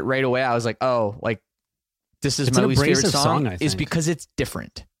reason that right away I was like, oh, like this is my least favorite song is because it's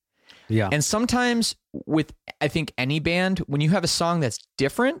different. Yeah. And sometimes with, I think any band, when you have a song that's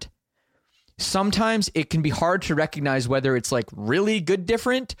different, sometimes it can be hard to recognize whether it's like really good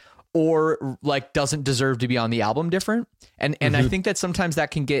different or like doesn't deserve to be on the album different. And I think that sometimes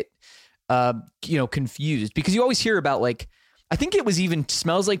that can get, confused because you always hear about like, I think it was even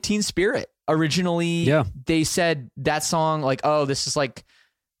Smells Like Teen Spirit. Originally, they said that song like, oh, this is like,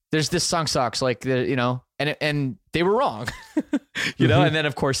 this song sucks. Like, and they were wrong, know? And then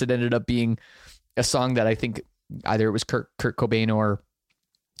of course it ended up being a song that I think either it was Kurt Cobain or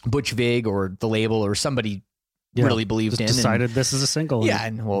Butch Vig or the label or somebody really believed in. Decided this is a single. Yeah.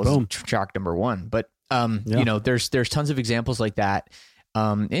 And well, it's track number one, but there's tons of examples like that.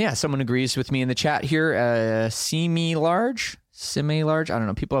 Someone agrees with me in the chat here. Semi large. I don't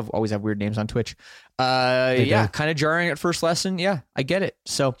know. People always have weird names on Twitch. Kind of jarring at first listen. Yeah, I get it.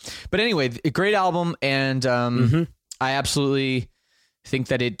 So, but anyway, a great album. And I absolutely think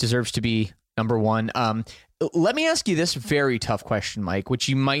that it deserves to be number one. Let me ask you this very tough question, Mike, which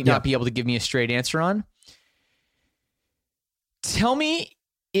you might not be able to give me a straight answer on. Tell me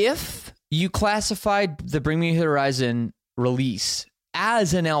if you classified the Bring Me the Horizon release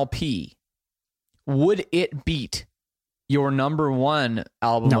as an LP, would it beat your number one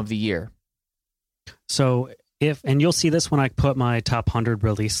album of the year? So and you'll see this when I put my top 100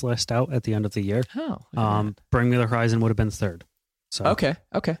 release list out at the end of the year. Bring Me the Horizon would have been third. So okay.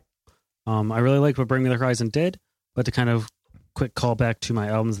 I really liked what Bring Me the Horizon did, but to kind of quick callback to my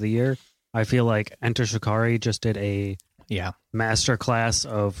albums of the year, I feel like Enter Shikari just did a masterclass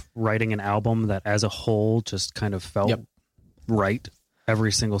of writing an album that as a whole just kind of felt right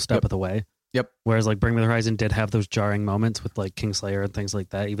every single step of the way. Yep. Whereas like Bring Me the Horizon did have those jarring moments with like Kingslayer and things like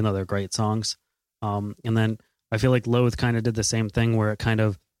that, even though they're great songs. And then I feel like Loathe kind of did the same thing where it kind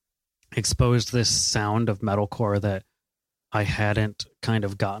of exposed this sound of metalcore that I hadn't kind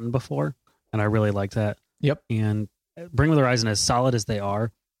of gotten before. And I really like that. Yep. And Bring Me the Horizon, as solid as they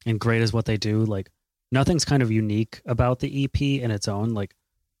are and great as what they do, like nothing's kind of unique about the EP in its own. Like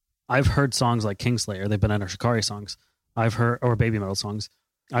I've heard songs like Kingslayer, they've been Enter Shikari songs. Or Baby Metal songs.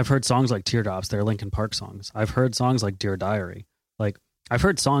 I've heard songs like Teardrops, they're Linkin Park songs. I've heard songs like Dear Diary. Like I've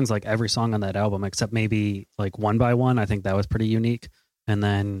heard songs like every song on that album except maybe like One by One. I think that was pretty unique. And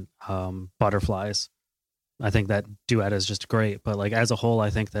then Butterflies. I think that duet is just great. But like as a whole,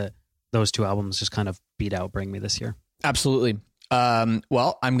 I think that those two albums just kind of beat out Bring Me this year. Absolutely.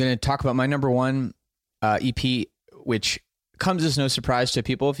 Well, I'm going to talk about my number one EP, which comes as no surprise to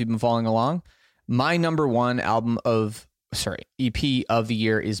people if you've been following along. My number one EP of the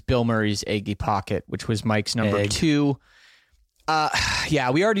year is Bill Murray's Eggy Pocket, which was Mike's number two. We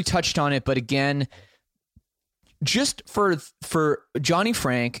already touched on it, but again, just for Johnny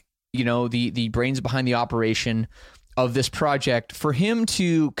Frank, the brains behind the operation of this project, for him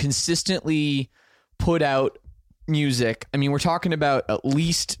to consistently put out music. I mean, we're talking about at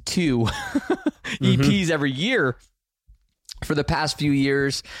least two EPs every year for the past few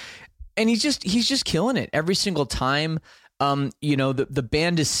years. And he's just killing it every single time. The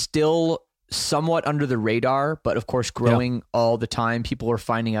band is still somewhat under the radar, but of course growing all the time. People are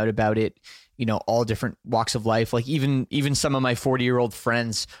finding out about it, all different walks of life. Like even some of my 40-year-old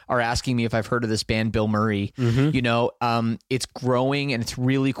friends are asking me if I've heard of this band, Bill Murray. It's growing and it's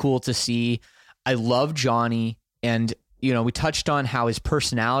really cool to see. I love Johnny, and we touched on how his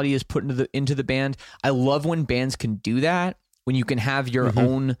personality is put into the band. I love when bands can do that, when you can have your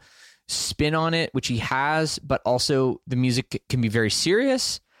own spin on it, which he has, but also the music can be very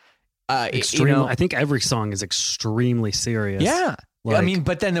serious. I think every song is extremely serious. Yeah. Like, I mean,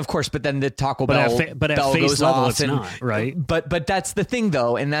 but then the Taco Bell bell face goes level, off, it's and not, right? But that's the thing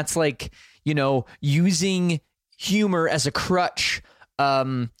though, and that's like using humor as a crutch,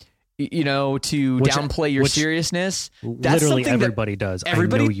 to downplay your seriousness. That's literally everybody does.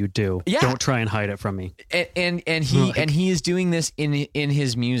 Everybody, I know you do. Yeah. Don't try and hide it from me. And he is doing this in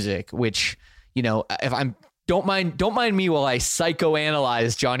his music, which if I'm don't mind me while I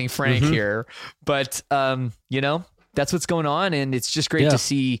psychoanalyze Johnny Frank here, but that's what's going on, and it's just great to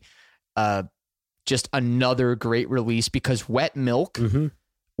see just another great release, because Wet Milk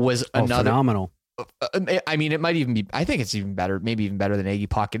was another phenomenal. I mean, it might even be, I think it's even better, maybe even better than Eggy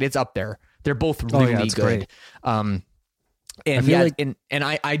Pocket. It's up there. They're both really good. Great. And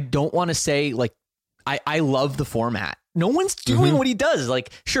I don't want to say like, I love the format. No one's doing what he does. Like,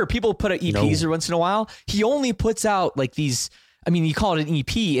 sure, people put out EPs every once in a while. He only puts out like these I mean, you call it an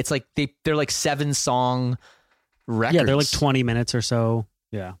EP. It's like they're like 7-song records. Yeah, they're like 20 minutes or so.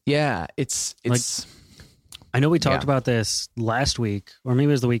 Yeah. Yeah, it's I know we talked about this last week, or maybe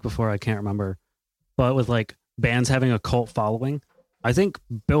it was the week before, I can't remember. But with like bands having a cult following, I think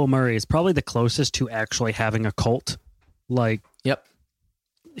Bill Murray is probably the closest to actually having a cult. Like, yep.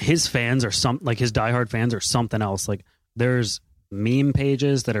 His fans are his diehard fans are something else. Like, there's meme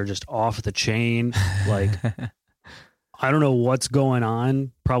pages that are just off the chain. Like, I don't know what's going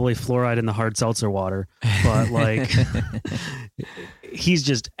on. Probably fluoride in the hard seltzer water. But like, he's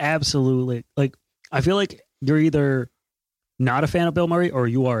just absolutely like, I feel like you're either not a fan of Bill Murray or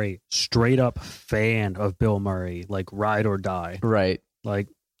you are a straight up fan of Bill Murray, like ride or die. Right. Like,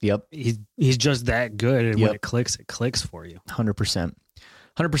 yep. He's just that good. And when it clicks for you. 100%.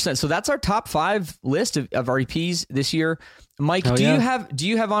 100%. So that's our top 5 list of our EPs this year. Mike, do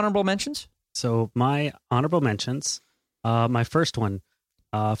you have honorable mentions? So my honorable mentions, my first one,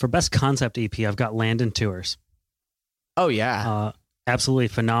 for best concept EP, I've got Landon Tours. Oh yeah. Absolutely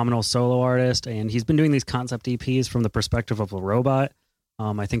phenomenal solo artist. And he's been doing these concept EPs from the perspective of a robot.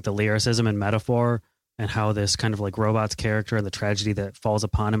 I think the lyricism and metaphor and how this kind of like robot's character and the tragedy that falls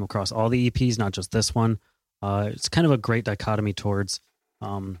upon him across all the EPs, not just this one. It's kind of a great dichotomy towards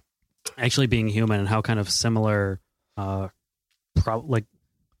actually being human and how kind of similar, like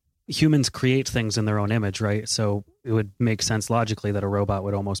humans create things in their own image, right? So it would make sense logically that a robot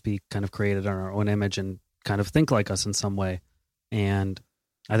would almost be kind of created in our own image and kind of think like us in some way. And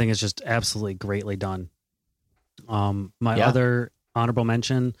I think it's just absolutely greatly done. My other honorable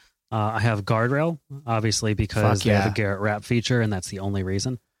mention, I have Guardrail, obviously because they have a Garrett rap feature, and that's the only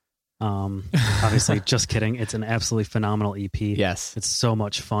reason. Obviously, just kidding. It's an absolutely phenomenal EP. Yes. It's so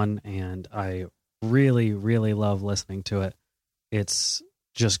much fun, and I really, really love listening to it. It's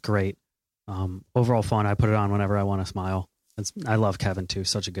just great. Overall fun. I put it on whenever I want to smile. I love Kevin, too.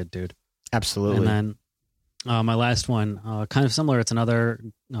 Such a good dude. Absolutely. And then my last one, kind of similar. It's another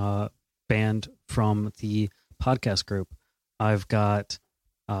band from the podcast group. I've got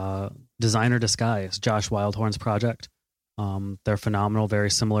Designer Disguise, Josh Wildhorn's project. They're phenomenal, very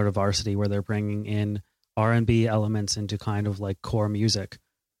similar to Varsity, where they're bringing in R&B elements into kind of like core music.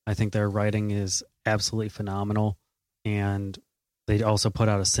 I think their writing is absolutely phenomenal, and they also put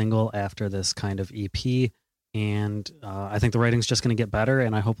out a single after this kind of EP, and I think the writing's just going to get better,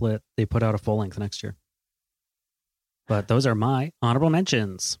 and I hope that they put out a full length next year. But those are my honorable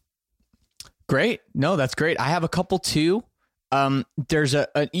mentions. Great. No, that's great. I have a couple too. There's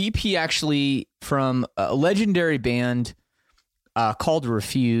an EP actually from a legendary band called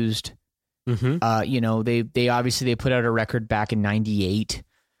Refused. Mm-hmm. They obviously put out a record back in '98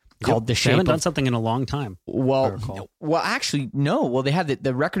 called The Shape. They haven't done something in a long time. Well, actually, no. Well, they had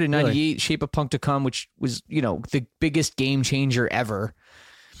the record in '98, really? Shape of Punk to Come, which was the biggest game changer ever.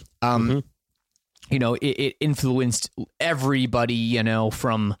 It influenced everybody.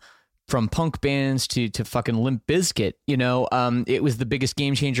 From punk bands to fucking Limp Bizkit, it was the biggest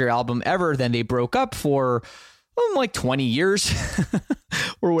game changer album ever. Then they broke up for like 20 years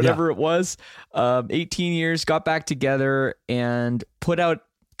or whatever it was, 18 years, got back together and put out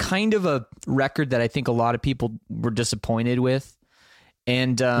kind of a record that I think a lot of people were disappointed with.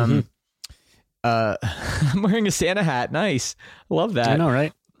 And I'm wearing a Santa hat. Nice. I love that. I know,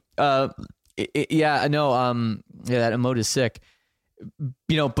 right? I know. That emote is sick.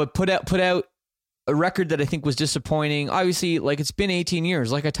 But put out a record that I think was disappointing. Obviously, like it's been 18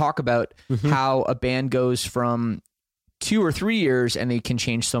 years. Like I talk about how a band goes from 2 or 3 years and they can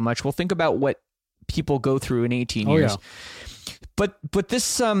change so much. Well, think about what people go through in 18 years. Yeah. But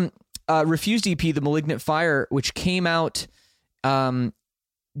this Refused EP, The Malignant Fire, which came out, I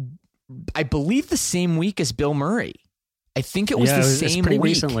believe the same week as Bill Murray. I think it was the same week.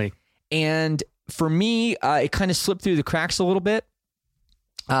 Recently. And for me, it kind of slipped through the cracks a little bit.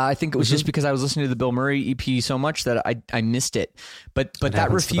 I think it was just because I was listening to the Bill Murray EP so much that I missed it. But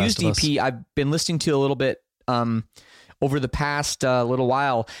that Refused EP, I've been listening to a little bit over the past little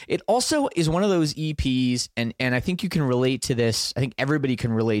while. It also is one of those EPs, and I think you can relate to this. I think everybody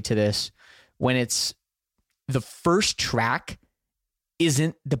can relate to this when it's the first track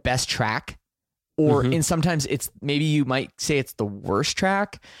isn't the best track, or and sometimes it's maybe you might say it's the worst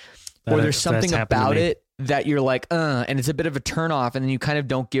track, or there's something about it that you're like, and it's a bit of a turnoff, and then you kind of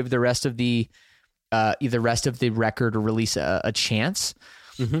don't give the rest of the record or release a chance.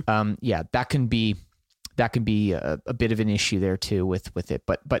 That can be a bit of an issue there too with it.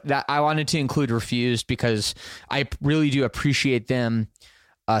 But that I wanted to include Refused because I really do appreciate them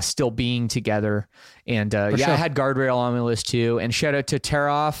still being together. And sure. I had Guardrail on my list too. And shout out to Tear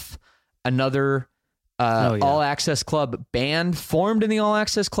Off, another All Access Club band formed in the All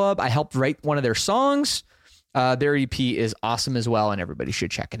Access Club. I helped write one of their songs. Their EP is awesome as well, and everybody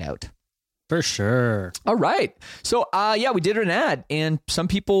should check it out. For sure. All right. So, we did an ad, and some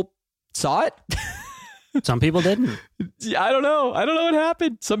people saw it. Some people didn't. I don't know what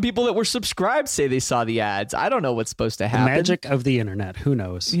happened. Some people that were subscribed say they saw the ads. I don't know what's supposed to happen. The magic of the internet. Who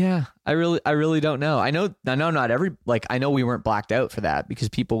knows? Yeah, I really don't know. I know not every, I know we weren't blacked out for that because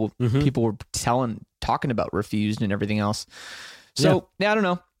people were talking about Refused and everything else. So, I don't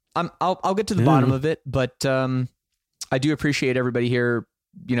know. I'll get to the bottom of it, but I do appreciate everybody here,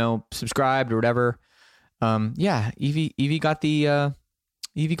 subscribed or whatever. Evie got the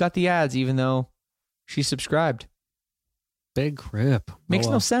ads even though she subscribed. Big rip. Makes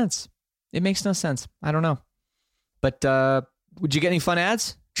no sense. It makes no sense. I don't know. But would you get any fun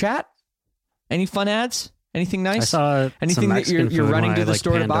ads, chat? Any fun ads? Anything nice? I saw anything that you're running to the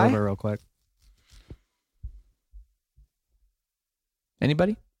store to buy? Real quick.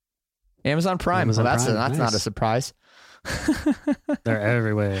 Anybody? Amazon Prime. That's nice. Not a surprise. They're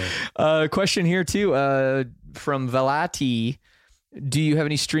everywhere. Question here too from Velati. Do you have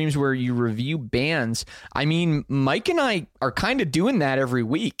any streams where you review bands? I mean, Mike and I are kind of doing that every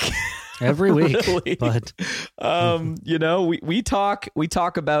week. Every week, really. But we talk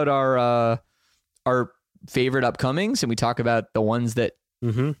about our favorite upcomings, and we talk about the ones that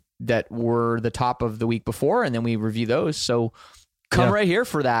that were the top of the week before, and then we review those. So come right here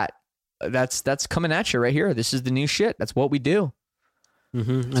for that. That's coming at you right here. This is the new shit. That's what we do.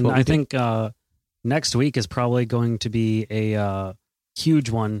 And I think next week is probably going to be a huge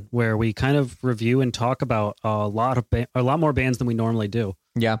one where we kind of review and talk about a lot more bands than we normally do.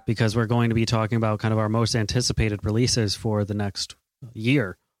 Yeah, because we're going to be talking about kind of our most anticipated releases for the next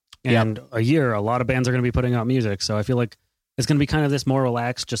year. And a lot of bands are going to be putting out music. So I feel like it's going to be kind of this more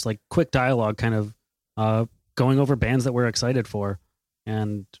relaxed, just like quick dialogue, kind of going over bands that we're excited for.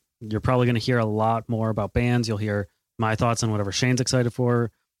 And you're probably going to hear a lot more about bands. You'll hear my thoughts on whatever Shane's excited for,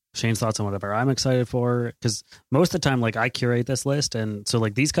 Shane's thoughts on whatever I'm excited for. Because most of the time, I curate this list. And so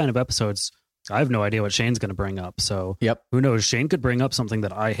these kind of episodes, I have no idea what Shane's going to bring up. So who knows? Shane could bring up something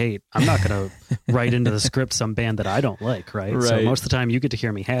that I hate. I'm not going to write into the script some band that I don't like, right? So most of the time you get to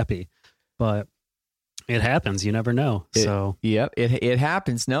hear me happy. But it happens. You never know. It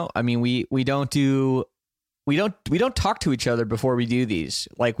happens. No, I mean, we don't talk to each other before we do these.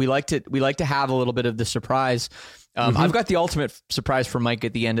 We like to have a little bit of the surprise. I've got the ultimate surprise for Mike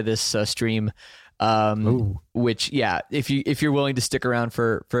at the end of this stream. Which, if you're willing to stick around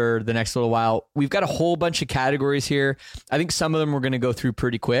for the next little while, we've got a whole bunch of categories here. I think some of them we're going to go through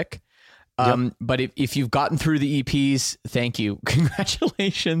pretty quick. But if you've gotten through the EPs, thank you.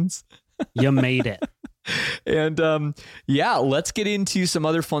 Congratulations. You made it. And let's get into some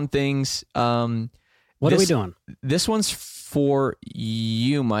other fun things. What are we doing? This one's for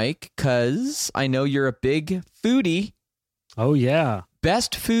you, Mike, because I know you're a big foodie. Oh, yeah.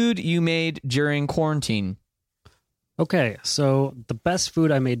 Best food you made during quarantine. Okay, so the best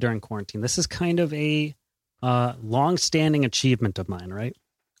food I made during quarantine. This is kind of a long-standing achievement of mine, right?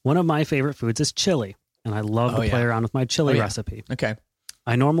 One of my favorite foods is chili, and I love to play around with my chili recipe. Okay.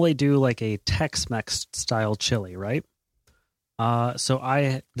 I normally do a Tex-Mex style chili, right?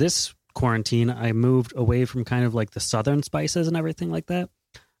 So this quarantine, I moved away from kind of the southern spices and everything like that,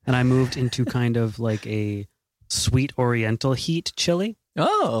 and I moved into kind of a sweet oriental heat chili.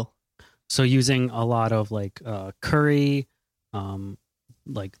 Oh. So using a lot of curry, the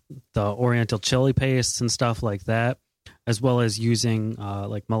oriental chili pastes and stuff like that, as well as using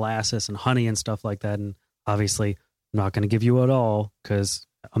molasses and honey and stuff like that. And obviously I'm not going to give you it all because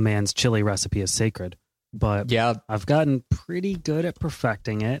a man's chili recipe is sacred. But I've gotten pretty good at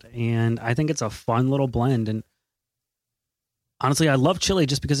perfecting it, and I think it's a fun little blend. And honestly, I love chili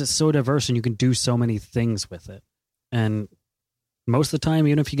just because it's so diverse and you can do so many things with it. And most of the time,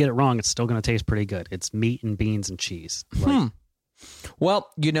 even if you get it wrong, it's still going to taste pretty good. It's meat and beans and cheese.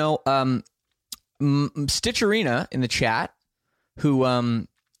 Well, Stitcherina in the chat, who I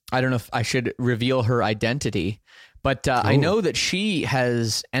don't know if I should reveal her identity, but I know that she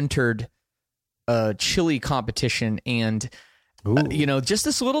has entered a chili competition, and just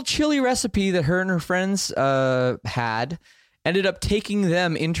this little chili recipe that her and her friends had ended up taking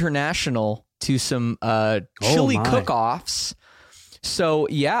them international to some chili cook-offs. So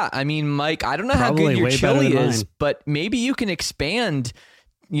I mean, Mike, I don't know how good your chili is, but maybe you can expand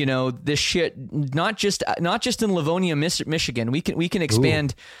this shit not just in Livonia, Michigan. We can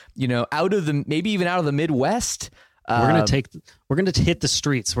expand out of the Midwest. We're gonna hit the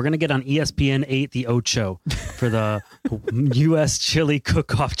streets. We're gonna get on ESPN 8, the Ocho, for the U.S. Chili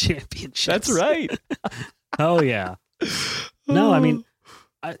Cook-Off Championships. That's right. Oh yeah. No, I mean,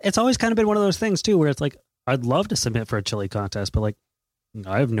 it's always kind of been one of those things too, where it's like I'd love to submit for a chili contest, but like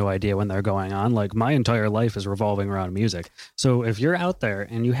I have no idea when they're going on. Like my entire life is revolving around music. So if you're out there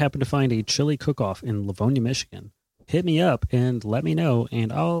and you happen to find a chili cook-off in Livonia, Michigan, hit me up and let me know,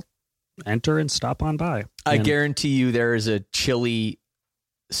 and I'll enter and stop on by. I guarantee you there is a chili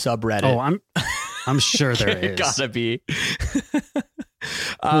subreddit. Oh, I'm sure there is. Gotta be.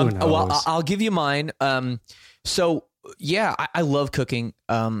 Well, I'll give you mine. So yeah, I love cooking.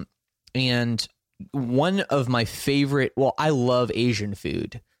 And one of my favorite, well, I love Asian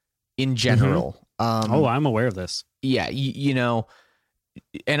food in general. I'm aware of this. Yeah. You know,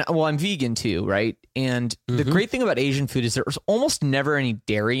 and well, I'm vegan too. Right. And the great thing about Asian food is there's almost never any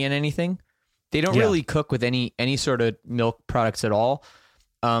dairy in anything. They don't really cook with any sort of milk products at all.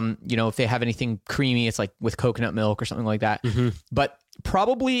 You know, if they have anything creamy, it's like with coconut milk or something like that. But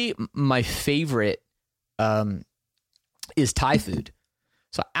probably my favorite is Thai food.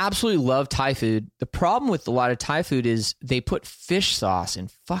 So I absolutely love Thai food. The problem with a lot of Thai food is they put fish sauce in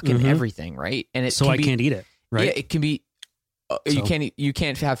fucking everything, right? And I can't eat it, right? Yeah, it can be. You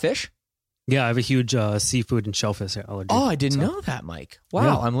can't have fish. Yeah, I have a huge seafood and shellfish allergy. Oh, I didn't know that, Mike. Wow,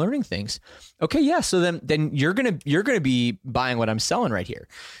 yeah. I'm learning things. Okay, yeah. So then you're gonna be buying what I'm selling right here.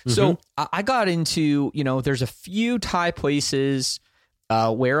 So I got into, you know, there's a few Thai places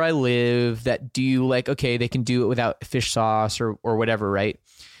where I live that do like, okay, they can do it without fish sauce or whatever, right?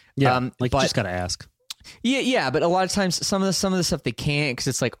 Yeah, you just gotta ask. Yeah, but a lot of times some of the stuff they can't because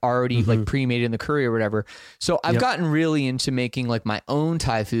it's like already like pre-made in the curry or whatever. So I've gotten really into making like my own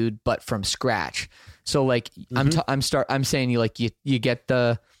Thai food, but from scratch. So like I'm saying you get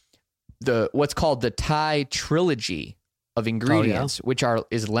the what's called the Thai trilogy of ingredients, which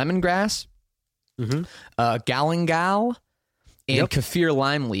is lemongrass, galangal, and kaffir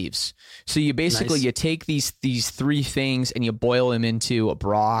lime leaves. So you basically you take these three things and you boil them into a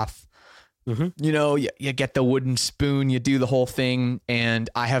broth. You know, you get the wooden spoon, you do the whole thing, and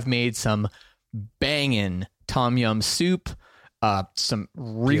I have made some banging tom yum soup, some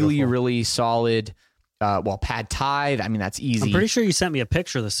really solid, pad thai. I mean, that's easy. I'm pretty sure you sent me a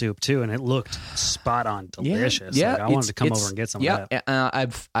picture of the soup too, and it looked spot on delicious. Yeah, like, I wanted to come over and get some of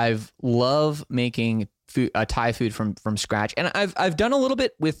that. I've love making food, Thai food from scratch, and I've done a little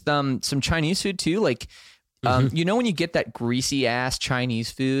bit with some Chinese food too. Like, you know, when you get that greasy ass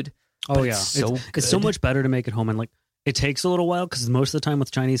Chinese food. Oh yeah, it's so much better to make it home, and like it takes a little while because most of the time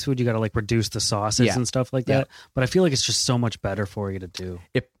with Chinese food you got to like reduce the sauces and stuff like that. But I feel like it's just so much better for you to do.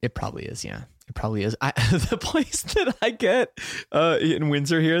 It probably is. Yeah, it probably is. The place that I get in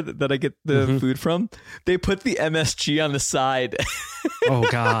Windsor here that I get the food from, they put the MSG on the side. Oh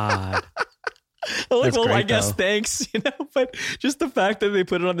God. Like, well, I guess thanks, you know, but just the fact that they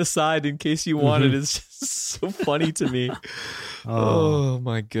put it on the side in case you want it is just so funny to me. Oh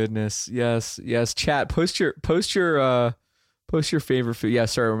my goodness. Yes. Chat, post your favorite food. Yeah.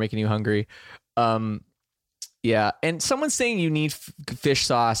 Sorry, we're making you hungry. Yeah. And someone's saying you need fish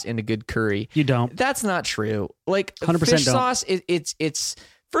sauce in a good curry. You don't. That's not true. Like 100% fish sauce, it's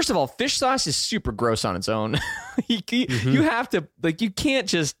first of all, fish sauce is super gross on its own. You have to, like, you can't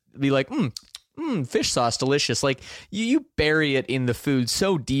just be like, fish sauce, delicious. Like you bury it in the food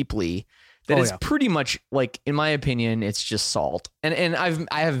so deeply that it's pretty much like, in my opinion, it's just salt. And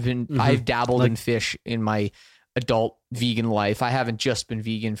I've dabbled in fish in my adult vegan life. I haven't just been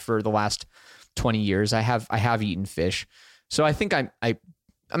vegan for the last 20 years. I have eaten fish. So I think I'm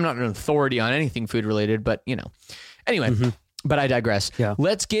not an authority on anything food related, but you know, anyway, but I digress. Yeah.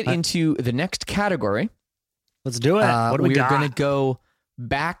 Let's get into the next category. Let's do it. What do we got? We're going to go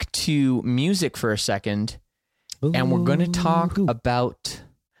back to music for a second, and we're going to talk about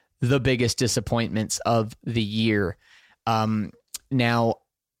the biggest disappointments of the year. Now,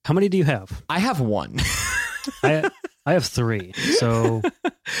 how many do you have? I have one. I have three. So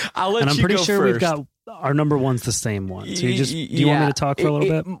I'll let you go. And I'm pretty sure first. We've got our number one's the same one. So do you want me to talk for a little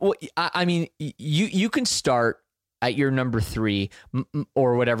bit? Well, I mean, you can start at your number 3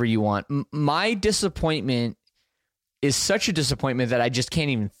 or whatever you want. My disappointment is such a disappointment that I just can't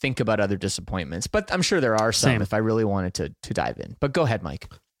even think about other disappointments. But I'm sure there are some if I really wanted to dive in. But go ahead, Mike.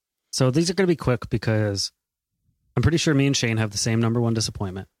 So these are going to be quick because I'm pretty sure me and Shane have the same number one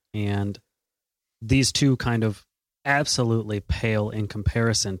disappointment. And these two kind of absolutely pale in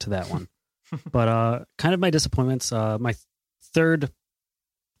comparison to that one. But kind of my disappointments, my third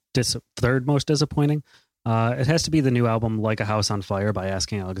most disappointing, it has to be the new album Like a House on Fire by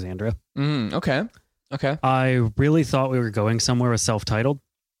Asking Alexandria. Okay. Okay. I really thought we were going somewhere with self-titled.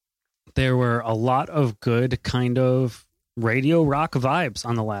 There were a lot of good kind of radio rock vibes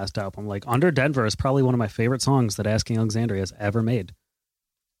on the last album. Like Under Denver is probably one of my favorite songs that Asking Alexandria has ever made.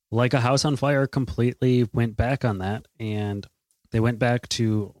 Like a House on Fire completely went back on that, and they went back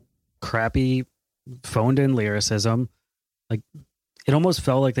to crappy phoned in lyricism. Like it almost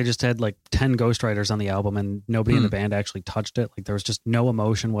felt like they just had like 10 ghostwriters on the album and nobody in the band actually touched it. Like there was just no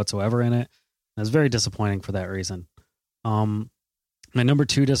emotion whatsoever in it. It was very disappointing for that reason. My number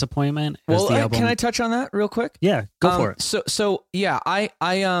 2 disappointment is the album. Can I touch on that real quick? Yeah, go for it. So yeah, I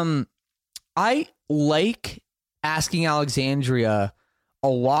like Asking Alexandria a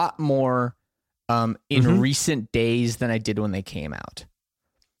lot more in recent days than I did when they came out.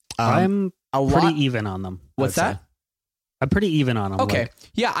 I'm pretty even on them. What's that? I'm pretty even on them. Okay. Like,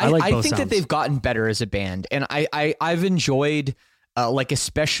 yeah, I think that they've gotten better as a band, and I've enjoyed like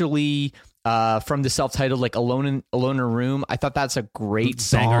especially from the self-titled like Alone in a Room. I thought that's a great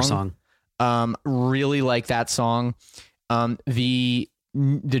banger song. Really like that song. The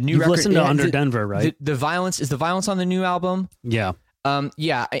new You've record, listened to Under Denver, right? The violence is the violence on the new album. Yeah.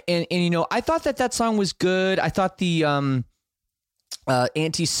 Yeah, and you know, I thought that song was good. I thought the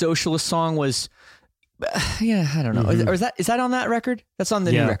anti-socialist song was yeah, I don't know. Or is that on that record? That's on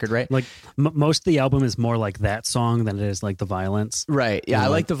the new record, right? Like most of the album is more like that song than it is like the violence. Right. Yeah, I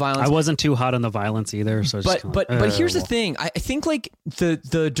like the violence. I wasn't too hot on the violence either. So it's but here's the thing. I think like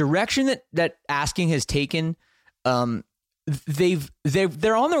the direction that Asking has taken, they're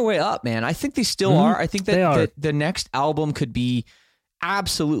on their way up, man. I think they still are. I think that the next album could be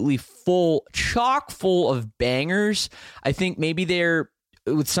absolutely chock full of bangers. I think maybe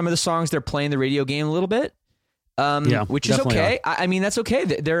with some of the songs they're playing the radio game a little bit, which is okay. I mean, that's okay.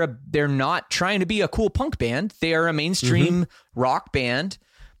 They're not trying to be a cool punk band. They are a mainstream rock band.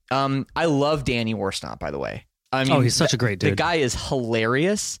 I love Danny Worsnop, by the way. I mean, he's such a great dude. The guy is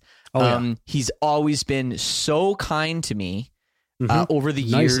hilarious. He's always been so kind to me over the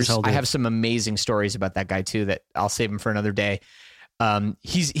years. I have some amazing stories about that guy too that I'll save him for another day.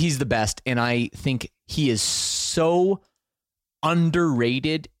 He's the best, and I think he is so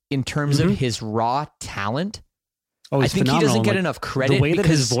underrated in terms of his raw talent. I think phenomenal. He doesn't get enough credit. The way that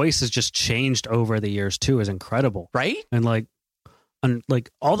his voice has just changed over the years too is incredible, right? And like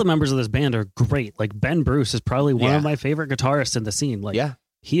all the members of this band are great. Like Ben Bruce is probably one of my favorite guitarists in the scene. Like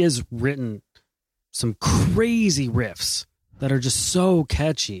he has written some crazy riffs that are just so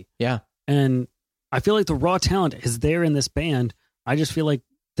catchy. Yeah, and I feel like the raw talent is there in this band. I just feel like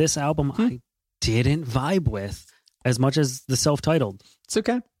this album I didn't vibe with as much as the self-titled. It's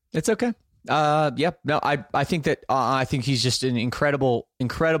okay. No, I think that I think he's just an incredible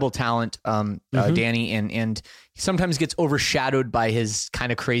talent, Danny, and he sometimes gets overshadowed by his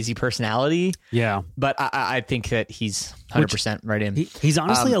kind of crazy personality. Yeah, but I think that he's 100% right in. He's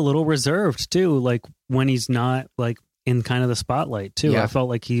honestly a little reserved too, like when he's not like in kind of the spotlight too. I felt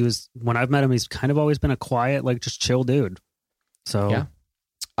like he was, when I've met him, he's kind of always been a quiet, like just chill dude. So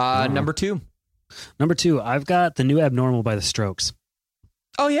number 2. Number 2, I've got The New Abnormal by The Strokes.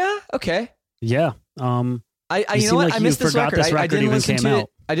 Oh yeah, okay. Yeah. I you know what? Like I missed this record. I didn't listen to it. Out.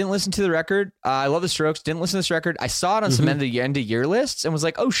 I didn't listen to the record. I love The Strokes. Didn't listen to this record. I saw it on some end of year lists and was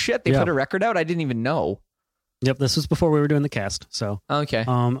like, oh shit, they put a record out. I didn't even know. Yep, this was before we were doing the cast. So okay.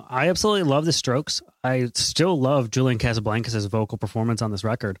 I absolutely love The Strokes. I still love Julian Casablancas' vocal performance on this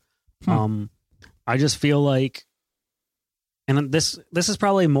record. I just feel like, and this is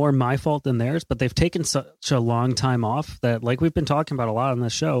probably more my fault than theirs, but they've taken such a long time off that, like we've been talking about a lot on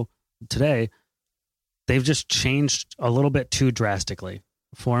this show today, they've just changed a little bit too drastically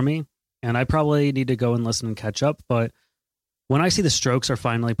for me. And I probably need to go and listen and catch up. But when I see the Strokes are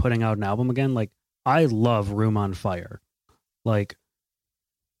finally putting out an album again, like I love Room on Fire. Like,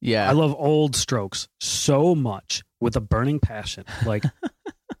 yeah, I love old Strokes so much with a burning passion. Like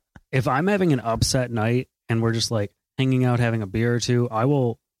if I'm having an upset night and we're just like hanging out, having a beer or two, I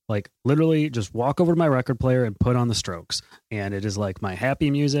will like literally just walk over to my record player and put on the Strokes. And it is like my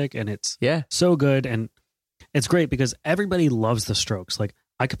happy music, and it's so good. And it's great because everybody loves the Strokes. Like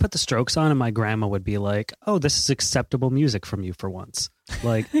I could put the Strokes on and my grandma would be like, oh, this is acceptable music from you for once.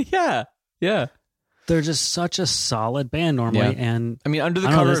 Like, yeah. They're just such a solid band normally. Yeah. And I mean, Under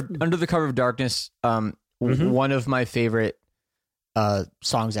the Cover of Darkness, one of my favorite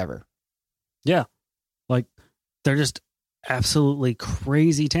songs ever. Yeah. Like they're just absolutely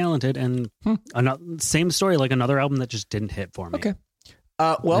crazy talented, and same story, like another album that just didn't hit for me. Okay.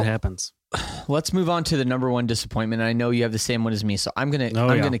 Well, it happens. Let's move on to the number 1 disappointment. I know you have the same one as me, so I'm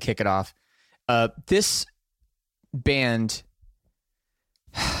gonna kick it off. This band,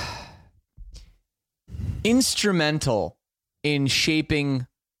 instrumental in shaping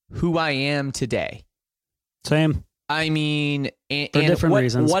who I am today. Same. I mean, and different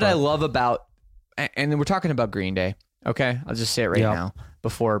reasons. What I love about, and we're talking about Green Day. Okay, I'll just say it right now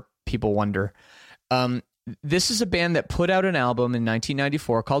before people wonder. This is a band that put out an album in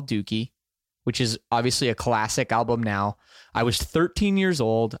 1994 called Dookie, which is obviously a classic album now. I was 13 years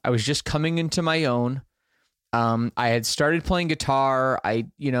old. I was just coming into my own. I had started playing guitar. I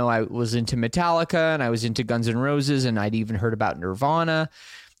was into Metallica and I was into Guns N' Roses, and I'd even heard about Nirvana.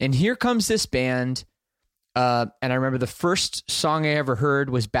 And here comes this band. And I remember the first song I ever heard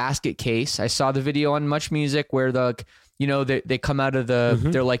was Basket Case. I saw the video on Much Music where they come out of the,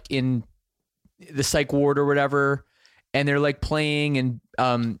 they're like in the psych ward or whatever, and they're like playing,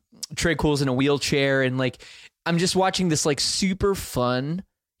 and Trey Cool's in a wheelchair, and like I'm just watching this like super fun,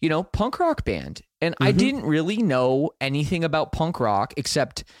 punk rock band. And I didn't really know anything about punk rock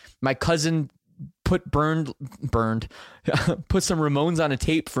except my cousin put some Ramones on a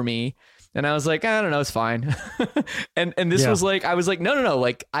tape for me. And I was like, I don't know, it's fine. and this was like, I was like, no.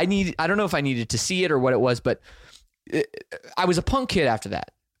 Like I don't know if I needed to see it or what it was, but I was a punk kid after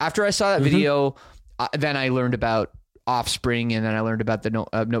that. After I saw that video, then I learned about Offspring, and then I learned about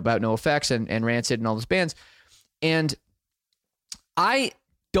about NoFX and Rancid and all those bands. And I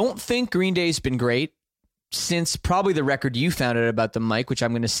don't think Green Day's been great since probably the record you found out about them, Mike, which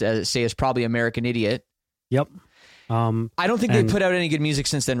I'm going to say is probably American Idiot. Yep. I don't think they put out any good music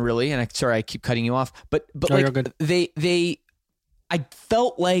since then, really. And sorry, I keep cutting you off, but like I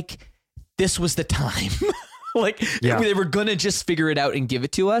felt like this was the time, they were going to just figure it out and give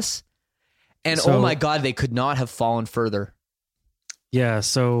it to us. And oh my God, they could not have fallen further. Yeah.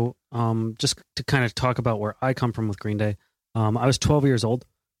 So, just to kind of talk about where I come from with Green Day, I was 12 years old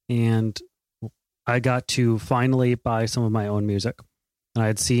and I got to finally buy some of my own music. And I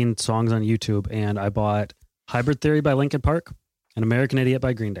had seen songs on YouTube, and I bought Hybrid Theory by Linkin Park and American Idiot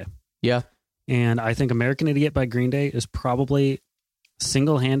by Green Day. Yeah. And I think American Idiot by Green Day is probably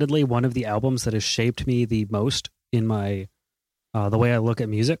single-handedly one of the albums that has shaped me the most in my the way I look at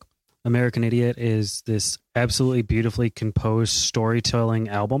music. American Idiot is this absolutely beautifully composed storytelling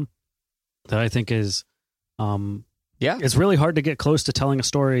album that I think is it's really hard to get close to telling a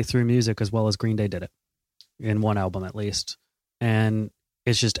story through music as well as Green Day did it in one album at least. And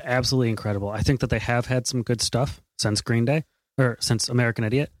it's just absolutely incredible. I think that they have had some good stuff since Green Day, or since American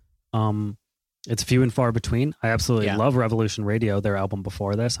Idiot. It's few and far between. I absolutely love Revolution Radio, their album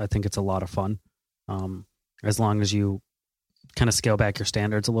before this. I think it's a lot of fun. As long as you kind of scale back your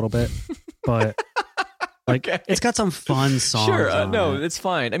standards a little bit. But it's got some fun songs. Sure, no, it's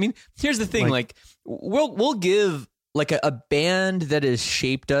fine. I mean, here's the thing, like we'll give like a band that has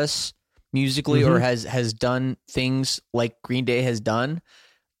shaped us musically or has done things like Green Day has done.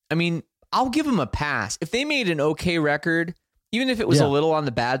 I mean, I'll give them a pass. If they made an okay record, even if it was a little on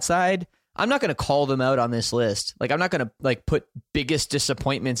the bad side, I'm not going to call them out on this list. Like, I'm not going to like put biggest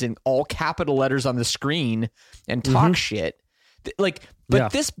disappointments in all capital letters on the screen and talk shit. Like,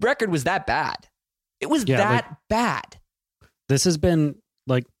 but this record was that bad. It was that bad. This has been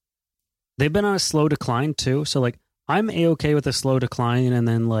like, they've been on a slow decline too. So like, I'm A-okay with a slow decline and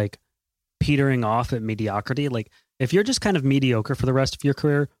then like petering off at mediocrity. Like, if you're just kind of mediocre for the rest of your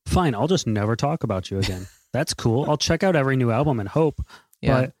career, fine. I'll just never talk about you again. That's cool. I'll check out every new album and hope.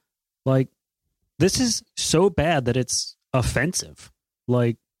 Yeah. But like, this is so bad that it's offensive.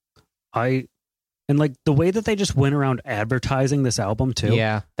 Like, and like the way that they just went around advertising this album too.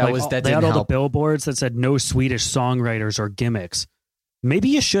 Yeah, that they had all the billboards that said no Swedish songwriters or gimmicks. Maybe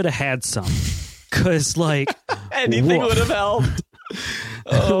you should have had some, because like anything would have helped.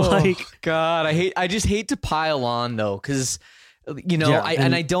 Oh God, I just hate to pile on though, because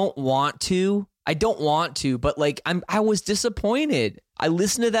I don't want to. But like I was disappointed. I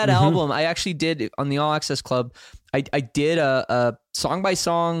listened to that album. I actually did on the All Access Club. I did a song by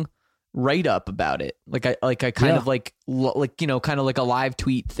song write up about it. I kind of like kind of like a live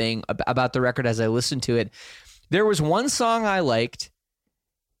tweet thing about the record as I listened to it. There was one song I liked,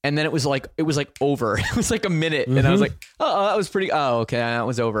 and then it was like over. It was like a minute, and I was like, oh, that was pretty. Oh, okay, that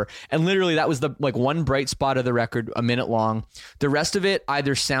was over. And literally, that was the like one bright spot of the record, a minute long. The rest of it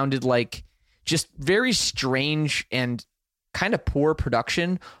either sounded like just very strange and kind of poor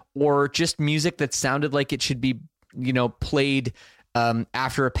production, or just music that sounded like it should be, played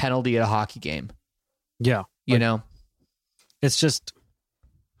after a penalty at a hockey game. Yeah. It's just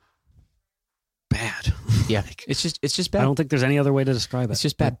bad. Yeah. It's just bad. I don't think there's any other way to describe it. It's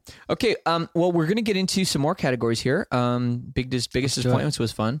just bad. Okay. Well, we're going to get into some more categories here. Biggest disappointments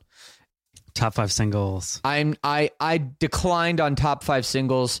was fun. Top 5 singles. I declined on top 5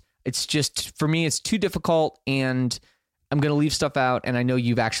 singles. It's just, for me, it's too difficult, and I'm going to leave stuff out, and I know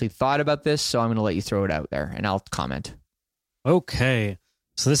you've actually thought about this, so I'm going to let you throw it out there, and I'll comment. Okay.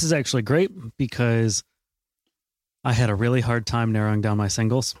 So this is actually great because I had a really hard time narrowing down my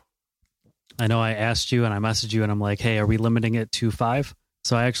singles. I know I asked you and I messaged you and I'm like, hey, are we limiting it to 5?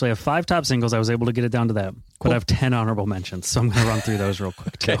 So I actually have 5 top singles. I was able to get it down to that. Cool. But I have 10 honorable mentions. So I'm going to run through those real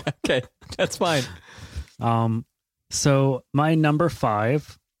quick too. Okay. That's fine. So my number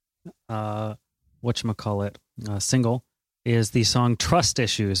 5, single is the song Trust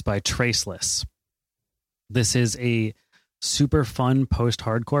Issues by Traceless. This is a super fun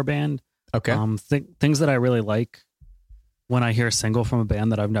post-hardcore band. Okay. Things that I really like when I hear a single from a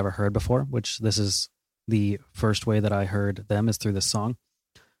band that I've never heard before, which this is the first way that I heard them is through this song,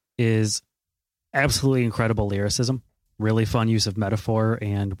 is absolutely incredible lyricism, really fun use of metaphor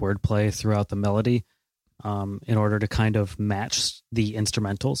and wordplay throughout the melody in order to kind of match the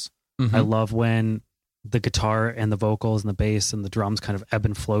instrumentals. Mm-hmm. I love when the guitar and the vocals and the bass and the drums kind of ebb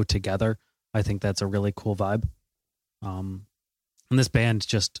and flow together. I think that's a really cool vibe. And this band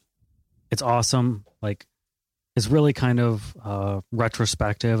just, it's awesome. Like, it's really kind of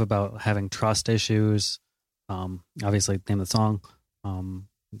retrospective about having trust issues. Obviously, name of the song.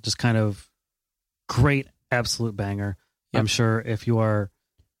 Just kind of great, absolute banger. Yep. I'm sure if you are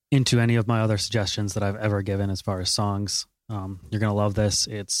into any of my other suggestions that I've ever given as far as songs, you're going to love this.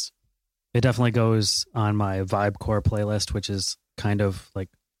 It definitely goes on my Vibecore playlist, which is kind of like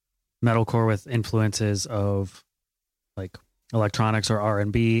metalcore with influences of like electronics or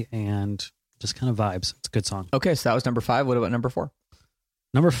R&B and just kind of vibes. It's a good song. Okay, so that was number 5. What about number 4?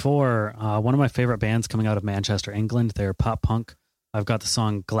 Number 4, one of my favorite bands coming out of Manchester, England. They're pop punk. I've got the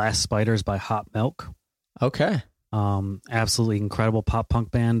song Glass Spiders by Hot Milk. Okay. Absolutely incredible pop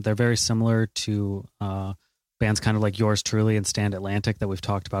punk band. They're very similar to bands kind of like Yours Truly and Stand Atlantic that we've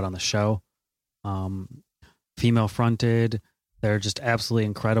talked about on the show. Female fronted. They're just absolutely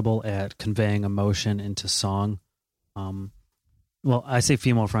incredible at conveying emotion into song. Well, I say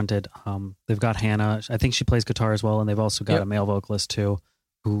female fronted. They've got Hannah. I think she plays guitar as well. And they've also got a male vocalist too,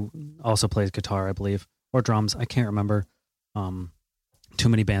 who also plays guitar, I believe, or drums. I can't remember. Too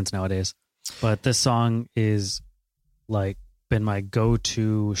many bands nowadays, but this song is like been my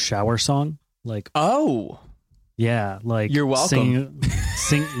go-to shower song. Like, oh yeah, like you're welcome.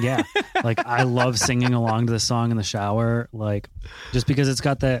 Yeah. Like I love singing along to the song in the shower. Like just because it's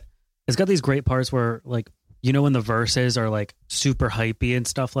got these great parts where like, you know, when the verses are like super hypey and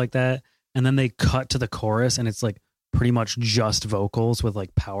stuff like that, and then they cut to the chorus and it's like pretty much just vocals with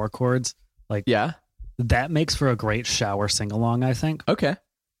like power chords. Like, yeah, that makes for a great shower sing along, I think. Okay.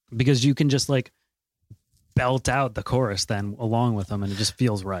 Because you can just like belt out the chorus then along with them and it just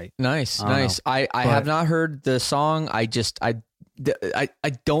feels right. Nice. I have not heard the song. I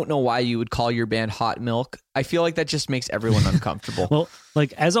don't know why you would call your band Hot Milk. I feel like that just makes everyone uncomfortable. Well,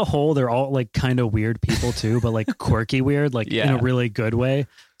 like as a whole, they're all like kind of weird people too, but like quirky weird, like in a really good way.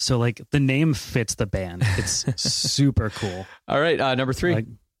 So like the name fits the band. It's super cool. All right. Number 3.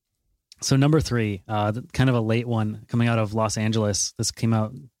 So number 3, kind of a late one coming out of Los Angeles. This came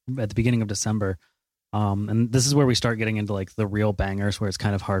out at the beginning of December. And this is where we start getting into like the real bangers where it's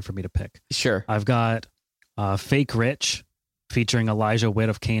kind of hard for me to pick. Sure. I've got Fake Rich featuring Elijah Witt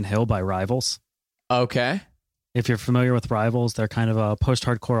of Cane Hill by Rivals. Okay. If you're familiar with Rivals, they're kind of a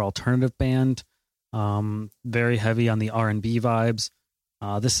post-hardcore alternative band. Very heavy on the R&B vibes.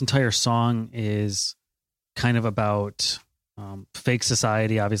 This entire song is kind of about fake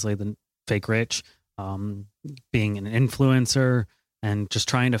society, obviously the Fake Rich, being an influencer and just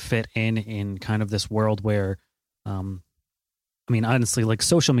trying to fit in kind of this world where, I mean, honestly, like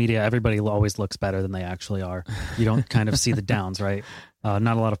social media, everybody always looks better than they actually are. You don't kind of see the downs, right?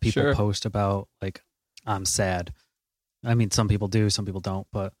 Not a lot of people post about like, I'm sad. I mean, some people do, some people don't,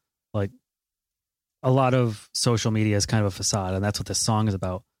 but like a lot of social media is kind of a facade, and that's what this song is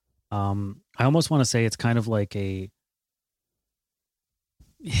about. I almost want to say it's kind of like a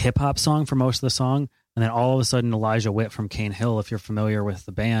hip hop song for most of the song. And then all of a sudden Elijah Witt from Cane Hill, if you're familiar with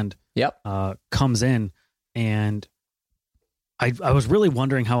the band, comes in. And I was really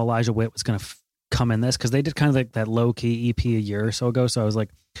wondering how Elijah Witt was going to come in this, because they did kind of like that low key EP a year or so ago. So I was like,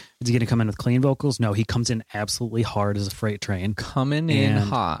 is he going to come in with clean vocals? No, he comes in absolutely hard as a freight train. Coming in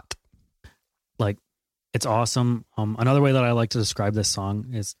hot. Like, it's awesome. Another way that I like to describe this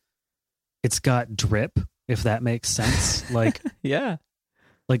song is it's got drip, if that makes sense. Like, yeah.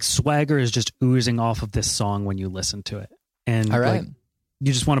 Like swagger is just oozing off of this song when you listen to it. And all right. Like,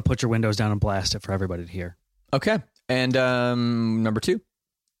 you just want to put your windows down and blast it for everybody to hear. Okay. And number 2?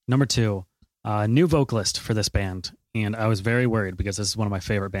 Number 2, new vocalist for this band and I was very worried because this is one of my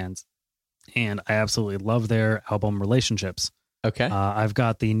favorite bands, and I absolutely love their album Relationships. Okay. I've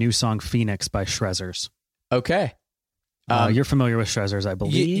got the new song Phoenix by Shrezzers. Okay. You're familiar with Shrezzers, I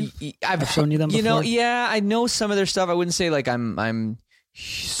believe. I've shown you them before. Yeah, I know some of their stuff. I wouldn't say like I'm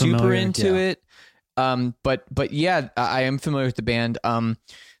super Familiar, into it. But yeah, I am familiar with the band.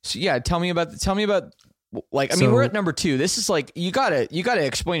 So yeah, tell me about like, I mean, we're at number 2. This is like, you gotta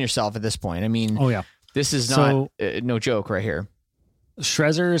explain yourself at this point. I mean, oh yeah, this is not no joke right here.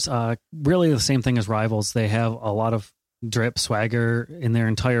 Shrezzers, really the same thing as Rivals. They have a lot of drip swagger in their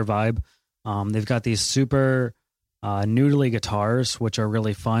entire vibe. They've got these super noodly guitars, which are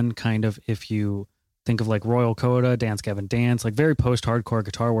really fun. Kind of, if you think of like Royal Coda, Dance Gavin Dance, like very post-hardcore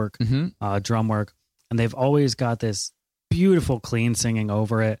guitar work, drum work. And they've always got this beautiful clean singing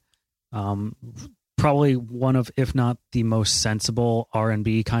over it. Probably one of, if not the most sensible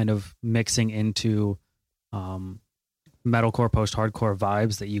R&B kind of mixing into metalcore, post-hardcore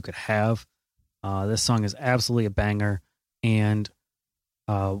vibes that you could have. This song is absolutely a banger. And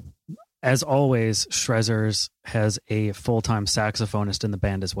as always, Shrezzers has a full-time saxophonist in the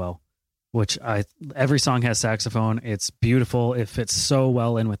band as well, which every song has saxophone. It's beautiful. It fits so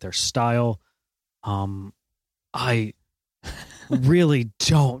well in with their style. I really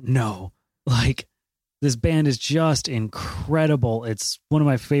don't know. Like, this band is just incredible. It's one of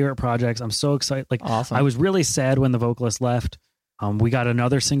my favorite projects. I'm so excited. Like, awesome. I was really sad when the vocalist left. We got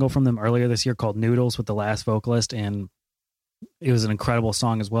another single from them earlier this year called Noodles with the last vocalist, and it was an incredible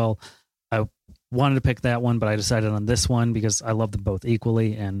song as well. I wanted to pick that one, but I decided on this one because I love them both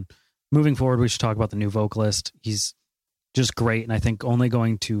equally. And moving forward, we should talk about the new vocalist. He's just great, and I think only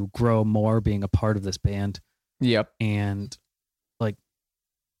going to grow more being a part of this band. Yep. And like,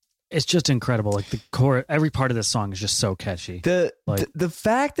 it's just incredible. Like, the core, every part of this song is just so catchy. The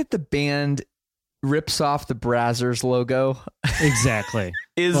fact that the band rips off the Brazzers logo exactly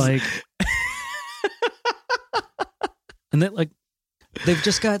is like, and that, like, they've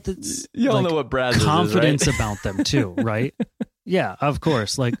just got this, you all like, know what Brazzers confidence is, right? about them too, right? Yeah, of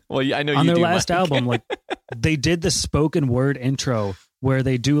course. Like, well, I know on you their do, last Mike. album, like, they did the spoken word intro where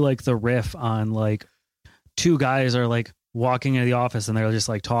they do like the riff on like 2 guys are like walking into the office and they're just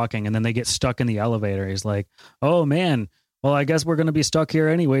like talking, and then they get stuck in the elevator. He's like, "Oh man, well, I guess we're going to be stuck here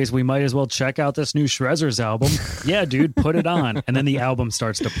anyways. We might as well check out this new Shrezzers album." Yeah, dude, put it on. And then the album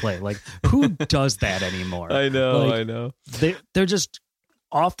starts to play. Like, who does that anymore? I know, like, I know. They're just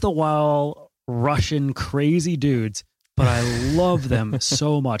off the wall Russian crazy dudes, but I love them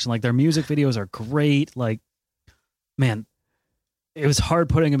so much. And like, their music videos are great. Like, man, it was hard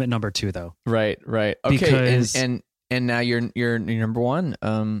putting them at number 2 though. Right. Okay, because and now you're number 1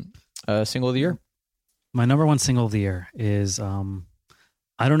 single of the year. my number 1 single of the year is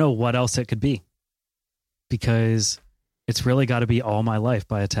I don't know what else it could be, because it's really got to be All My Life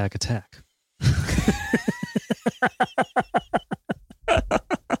by Attack Attack.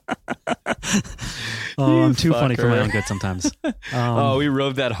 Oh, I'm too funny for my own good sometimes. We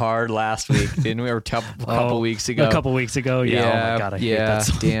rode that hard last week, didn't we? Or a couple weeks ago. A couple weeks ago, yeah. Oh my God, I hate that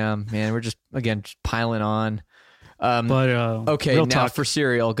song. Damn, man, we're just piling on. But okay, real now talk, for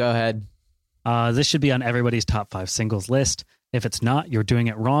Serial, go ahead. this should be on everybody's top 5 singles list. If it's not, you're doing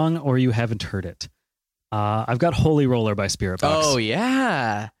it wrong or you haven't heard it. I've got Holy Roller by Spirit Box. Oh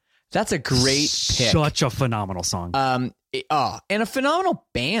yeah, that's a great pick. Such a phenomenal song. And a phenomenal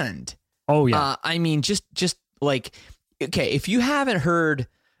band. Oh yeah. I mean, just like, okay, if you haven't heard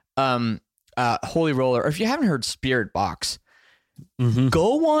Holy Roller, or if you haven't heard Spirit Box,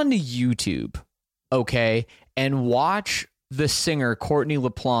 go on to YouTube, okay, and watch the singer Courtney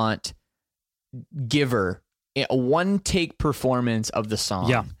LaPlante give her a one-take performance of the song.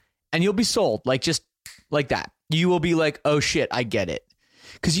 Yeah. And you'll be sold, like, just like that. You will be like, oh shit, I get it.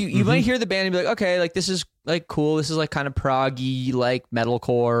 Because you might hear the band and be like, okay, like, this is like cool. This is like kind of proggy, like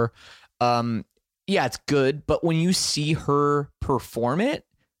metalcore. Yeah, it's good. But when you see her perform it,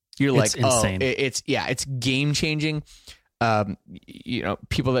 you're like, insane. Oh, it's game changing.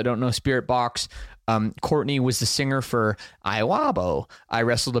 People that don't know Spirit Box, Courtney was the singer for Iwabo. I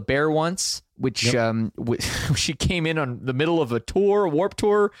Wrestled a Bear Once, which she came in on the middle of a tour, Warped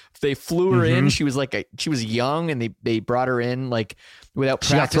Tour. They flew her in. She was young, and they brought her in like without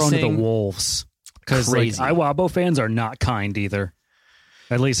practicing. She got thrown to the wolves because like, Iwabo fans are not kind either.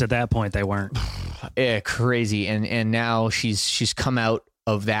 At least at that point, they weren't. Yeah, crazy. And now she's come out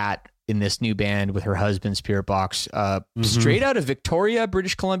of that in this new band with her husband, Spirit Box, straight out of Victoria,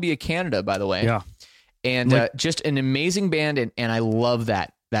 British Columbia, Canada, by the way. Yeah. And just an amazing band. And I love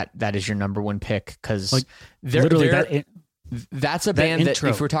that is your number 1 pick, because like, That's a band that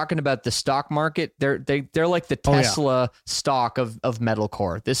if we're talking about the stock market, they're like the Tesla stock of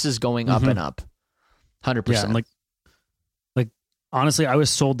metalcore. This is going up and up, 100%. Yeah, like honestly, I was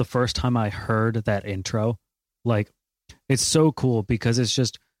sold the first time I heard that intro. Like, it's so cool because it's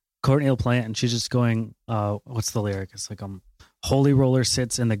just Courtney will play it and she's just going, what's the lyric? It's like, holy roller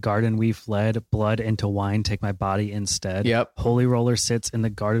sits in the garden we fled, blood into wine, take my body instead. Yep. Holy roller sits in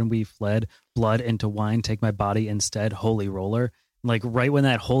the garden we fled, blood into wine, take my body instead. Holy roller. Like right when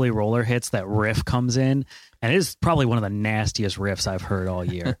that holy roller hits, that riff comes in, and it is probably one of the nastiest riffs I've heard all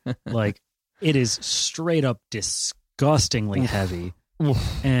year. Like, it is straight up disgustingly heavy.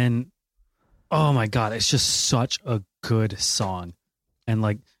 And oh my God, it's just such a good song. And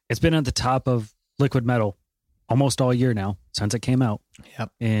like, it's been at the top of Liquid Metal almost all year now since it came out.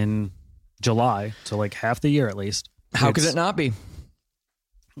 Yep. In July, so like half the year at least. How could it not be?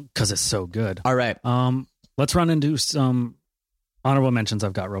 Because it's so good. All right. Let's run into some honorable mentions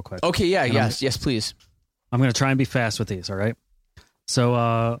I've got real quick. Okay, yeah, yes, please. I'm going to try and be fast with these, all right?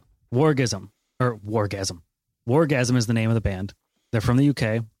 So, Wargasm is the name of the band. They're from the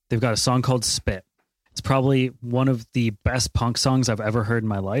UK. They've got a song called Spit. It's probably one of the best punk songs I've ever heard in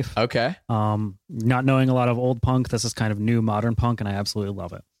my life. Okay. Not knowing a lot of old punk, this is kind of new modern punk, and I absolutely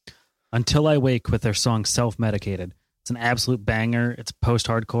love it. Until I Wake with their song Self-Medicated. It's an absolute banger. It's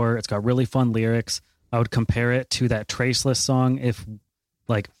post-hardcore. It's got really fun lyrics. I would compare it to that Traceless song. If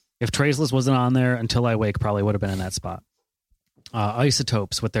Traceless wasn't on there, Until I Wake probably would have been in that spot.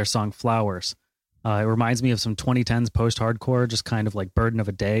 Isotopes with their song Flowers. It reminds me of some 2010s post-hardcore, just kind of like Burden of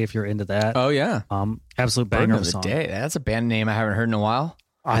a Day, if you're into that. Oh, yeah. Absolute banger Burden of a song. Day. That's a band name I haven't heard in a while.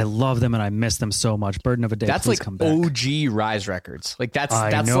 I love them and I miss them so much. Burden of a Day, that's please like come back. OG Rise Records. Like that's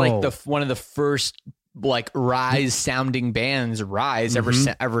like one of the first like Rise sounding bands ever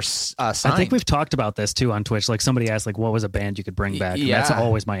signed. I think we've talked about this too on Twitch. Like somebody asked, like, what was a band you could bring back? Yeah. That's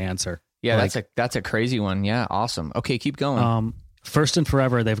always my answer. Yeah, like, that's a crazy one. Yeah, awesome. Okay, keep going. First and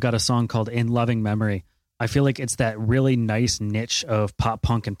Forever, they've got a song called In Loving Memory. I feel like it's that really nice niche of pop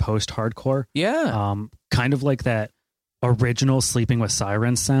punk and post-hardcore. Yeah. Kind of like that original Sleeping with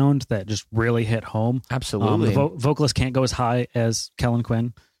Sirens sound that just really hit home. Absolutely. The vocalist can't go as high as Kellen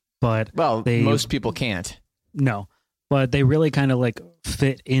Quinn, but most people can't. No, but they really kind of like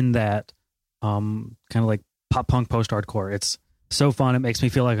fit in that kind of like pop punk post-hardcore. It's so fun. It makes me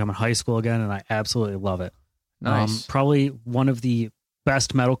feel like I'm in high school again, and I absolutely love it. Nice. Probably one of the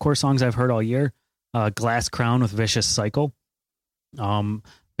best metalcore songs I've heard all year. Glass Crown with Vicious Cycle.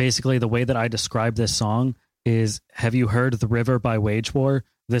 Basically, the way that I describe this song is, have you heard The River by Wage War?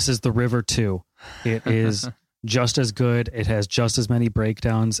 This is The River 2. It is just as good. It has just as many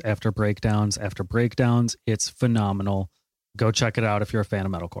breakdowns after breakdowns after breakdowns. It's phenomenal. Go check it out if you're a fan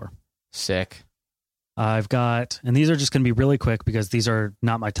of metalcore. Sick. I've got, and these are just going to be really quick because these are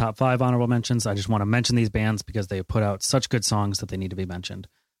not my top 5 honorable mentions. I just want to mention these bands because they put out such good songs that they need to be mentioned.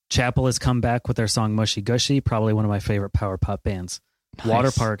 Chapel has come back with their song Mushy Gushy, probably one of my favorite power pop bands. Nice.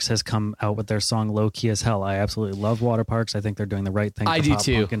 Waterparks has come out with their song Low Key as Hell. I absolutely love Waterparks. I think they're doing the right thing for pop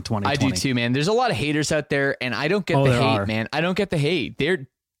punk in 2020. I do too, man. There's a lot of haters out there, and I don't get the hate, man. I don't get the hate.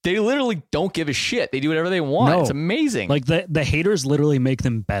 They literally don't give a shit. They do whatever they want. No. It's amazing. Like the haters literally make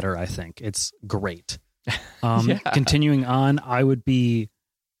them better, I think. It's great. Continuing on, I would be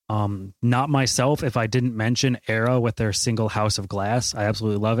not myself if I didn't mention Era with their single House of Glass. I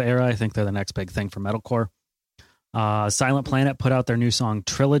absolutely love Era. I think they're the next big thing for metalcore. Silent Planet put out their new song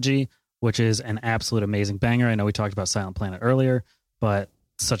Trilogy, which is an absolute amazing banger. I know we talked about Silent Planet earlier, but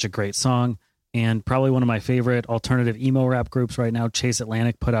such a great song. And probably one of my favorite alternative emo rap groups right now, Chase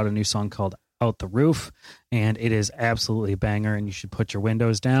Atlantic, put out a new song called Out the Roof, and it is absolutely a banger, and you should put your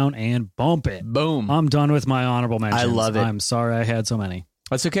windows down and bump it. Boom. I'm done with my honorable mentions. I love it. I'm sorry I had so many.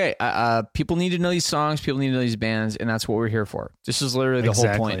 That's okay. People need to know these songs. People need to know these bands, and that's what we're here for. This is literally the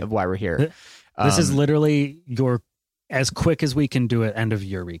whole point of why we're here. This is literally your, as quick as we can do it, end of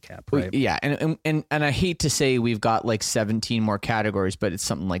year recap, right? Yeah, and I hate to say we've got like 17 more categories, but it's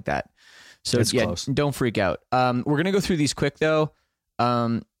something like that. So it's close. Don't freak out. We're gonna go through these quick though.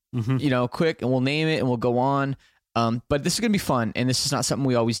 Quick, and we'll name it and we'll go on. But this is gonna be fun, and this is not something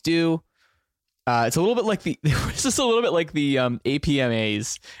we always do. It's a little bit like the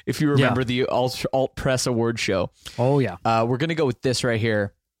APMAs, if you remember the Alt Press Award show. Oh yeah. We're gonna go with this right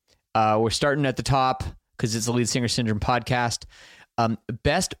here. We're starting at the top because it's the Lead Singer Syndrome podcast.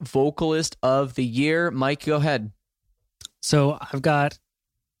 Best vocalist of the year. Mike, go ahead. So I've got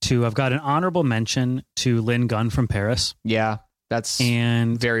two. I've got an honorable mention to Lynn Gunn from Paris. Yeah, that's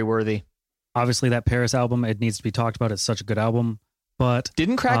and very worthy. Obviously, that Paris album, it needs to be talked about. It's such a good album, but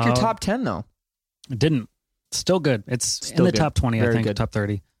didn't crack your top 10 though. It didn't. Still good. It's Still in the good. top 20, Very I think, good. top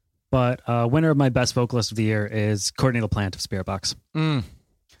 30. But winner of my best vocalist of the year is Courtney LaPlante of Spirit Box.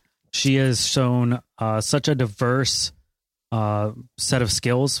 She has shown such a diverse set of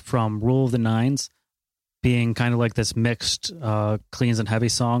skills, from Rule of the Nines, being kind of like this mixed cleans and heavy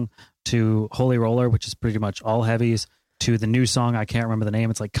song, to Holy Roller, which is pretty much all heavies, to the new song, I can't remember the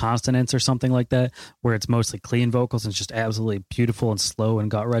name, it's like Consonance or something like that, where it's mostly clean vocals and it's just absolutely beautiful and slow and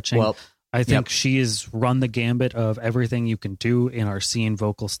gut-wrenching. Well, I think she has run the gambit of everything you can do in our scene,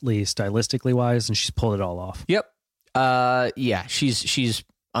 vocally, stylistically wise, and she's pulled it all off. Yep. Yeah, she's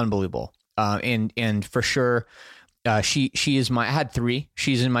unbelievable. And for sure, she is I had 3.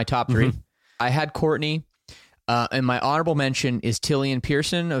 She's in my top 3. I had Courtney, and my honorable mention is Tillian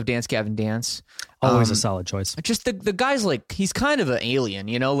Pearson of Dance Gavin Dance. Always a solid choice. Just the guy's like, he's kind of an alien,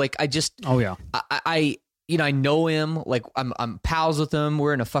 you know. Like I I know him. Like I'm pals with him.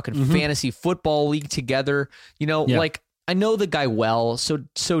 We're in a fucking fantasy football league together. You know, like I know the guy well. So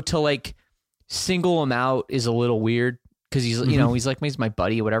to like single him out is a little weird, because he's you know, he's like, he's my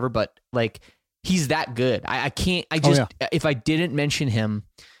buddy or whatever. But like, he's that good. I can't. I just if I didn't mention him,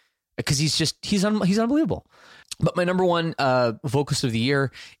 because he's unbelievable. But my number one vocalist of the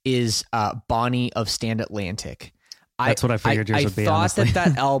year is Bonnie of Stand Atlantic. That's what I figured yours would be. I thought honestly.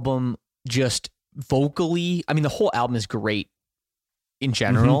 that album just vocally, I mean, the whole album is great in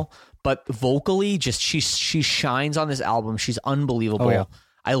general, but vocally, just she shines on this album. She's unbelievable. Oh, yeah.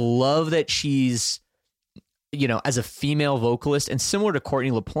 I love that she's, you know, as a female vocalist, and similar to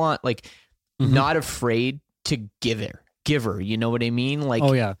Courtney LaPlante, like not afraid to give her, you know what I mean? Like,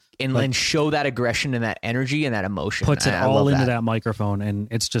 and then show that aggression and that energy and that emotion. Puts it all into that microphone, and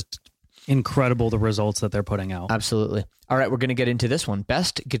it's just incredible, the results that they're putting out. Absolutely. All right, we're going to get into this one.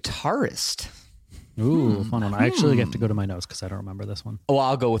 Best guitarist. Ooh, fun one. I actually have to go to my notes because I don't remember this one. Oh,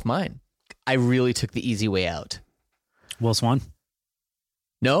 I'll go with mine. I really took the easy way out. Will Swan?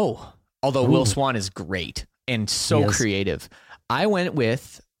 No, although Will Swan is great and so creative. I went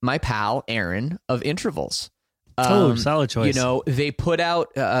with my pal Aaron of Intervals. Solid choice. You know, they put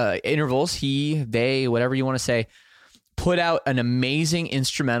out Intervals. They, whatever you want to say, put out an amazing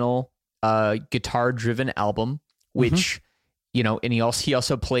instrumental, guitar-driven album, which you know, and he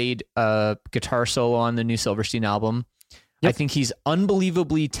also played a guitar solo on the new Silverstein album. Yep. I think he's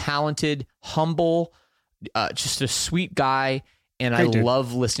unbelievably talented, humble, just a sweet guy. And I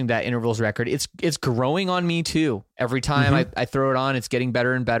love listening to that Intervals record. It's growing on me too. Every time I throw it on, it's getting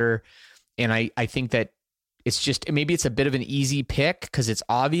better and better. And I think that it's just, maybe it's a bit of an easy pick because it's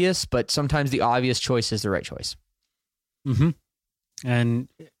obvious, but sometimes the obvious choice is the right choice. And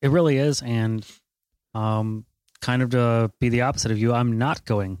it really is. And kind of to be the opposite of you, I'm not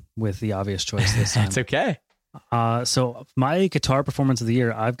going with the obvious choice this time. It's okay. So my guitar performance of the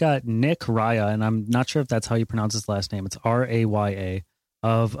year, I've got Nick Raya, and I'm not sure if that's how you pronounce his last name. It's Raya,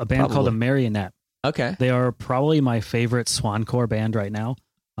 of a band called A Marionette. Okay. They are probably my favorite swancore band right now.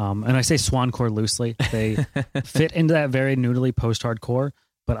 And I say swancore loosely. They fit into that very noodly post-hardcore,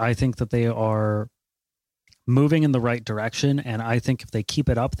 but I think that they are moving in the right direction. And I think if they keep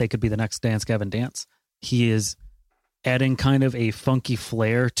it up, they could be the next Dance Gavin Dance. He is adding kind of a funky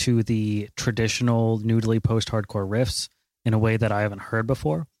flair to the traditional noodly post-hardcore riffs in a way that I haven't heard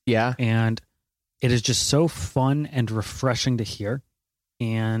before. Yeah. And it is just so fun and refreshing to hear.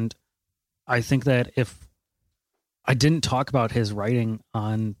 And I think that if I didn't talk about his writing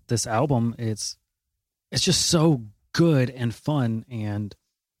on this album, it's just so good and fun. And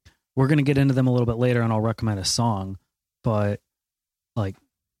we're going to get into them a little bit later, and I'll recommend a song. But like,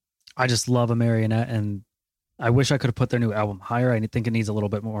 I just love A Marionette, and I wish I could have put their new album higher. I think it needs a little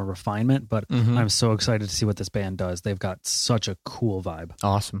bit more refinement, but I'm so excited to see what this band does. They've got such a cool vibe.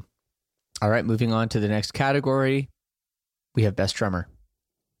 Awesome. All right, moving on to the next category. We have Best Drummer.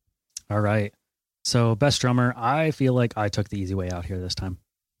 All right. So Best Drummer, I feel like I took the easy way out here this time.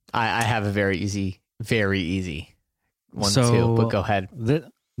 I have a very easy one too, but go ahead.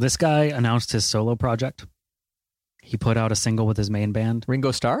 This guy announced his solo project. He put out a single with his main band. Ringo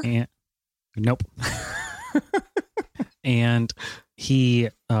Starr? Nope. And he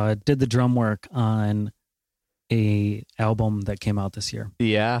did the drum work on a album that came out this year.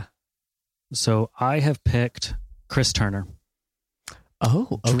 Yeah. So I have picked Chris Turner.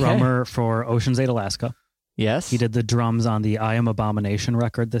 Oh, okay. Drummer for Ocean's 8 Alaska. Yes. He did the drums on the I Am Abomination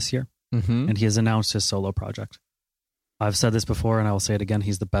record this year. And he has announced his solo project. I've said this before, and I will say it again.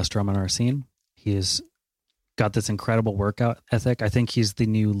 He's the best drummer in our scene. He has got this incredible workout ethic. I think he's the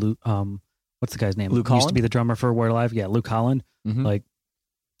new Luke, what's the guy's name? Luke He used Holland? to be the drummer for We're Alive. Yeah, Luke Holland. Like,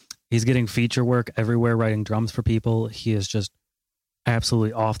 he's getting feature work everywhere, writing drums for people. He is just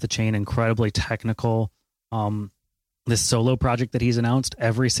absolutely off the chain, incredibly technical. this solo project that he's announced,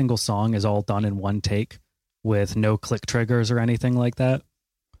 every single song is all done in one take with no click triggers or anything like that.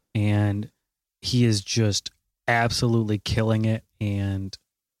 And he is just absolutely killing it. And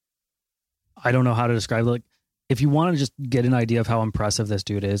I don't know how to describe it. Like, if you want to just get an idea of how impressive this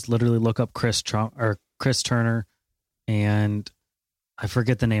dude is, literally look up Chris Turner, and I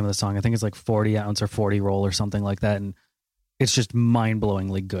forget the name of the song. I think it's like 40 ounce or 40 roll or something like that. And it's just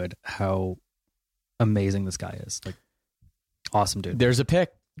mind-blowingly good how amazing this guy is. Like, awesome dude. There's a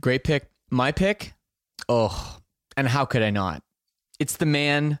pick. Great pick. My pick. Oh, and how could I not? It's the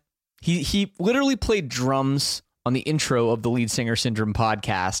man. He literally played drums on the intro of the Lead Singer Syndrome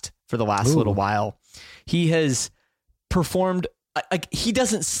podcast for the last little while. He has performed, like, he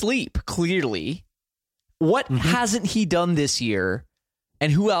doesn't sleep, clearly. What hasn't he done this year?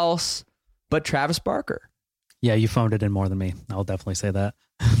 And who else but Travis Barker? Yeah, you phoned it in more than me. I'll definitely say that.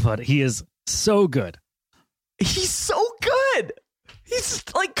 But he is so good. He's so good. He's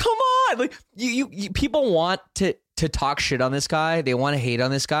like, come on. Like, you people want to talk shit on this guy. They want to hate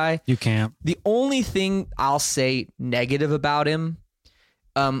on this guy. You can't. The only thing I'll say negative about him,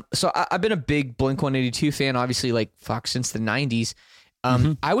 so I've been a big Blink-182 fan, obviously, like, since the 90s.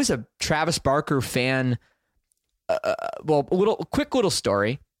 I was a Travis Barker fan. Well, quick little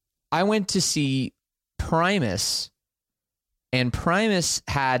story. I went to see Primus, and Primus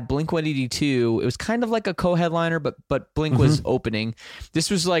had Blink-182. It was kind of like a co-headliner, but Blink was opening. This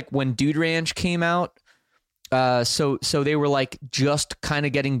was like when Dude Ranch came out. So they were like just kind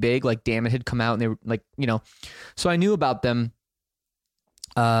of getting big, like Damn It had come out, and they were like, you know, so I knew about them.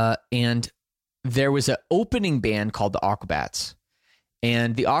 And there was an opening band called the Aquabats,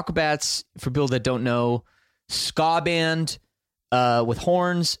 and the Aquabats, for people that don't know, ska band, with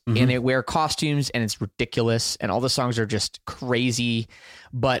horns, and they wear costumes, and it's ridiculous, and all the songs are just crazy.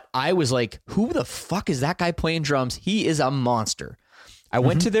 But I was like, who the fuck is that guy playing drums? He is a monster. I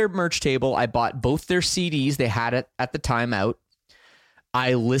went to their merch table. I bought both their CDs. They had it at the time out.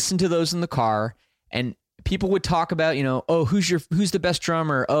 I listened to those in the car, and people would talk about, you know, oh, who's the best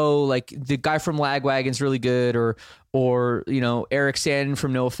drummer? Oh, like the guy from Lagwagon's really good, or you know, Eric Sandin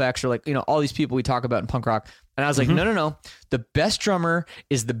from NoFX, or like, you know, all these people we talk about in punk rock. And I was like, no. The best drummer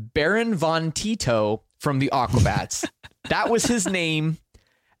is the Baron Von Tito from the Aquabats. That was his name.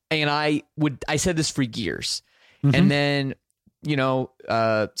 And I said this for years. And then, you know,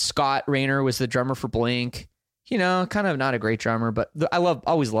 Scott Rayner was the drummer for Blink. You know, kind of not a great drummer, but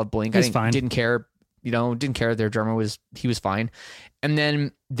always loved Blink. Didn't care. You know, didn't care. Their drummer was fine. And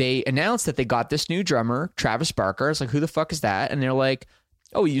then they announced that they got this new drummer, Travis Barker. I was like, who the fuck is that? And they're like,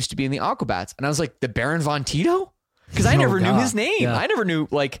 oh, he used to be in the Aquabats. And I was like, the Baron Von Tito? Because I never knew his name. Yeah. I never knew,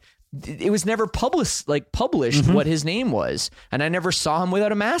 like, it was never published what his name was. And I never saw him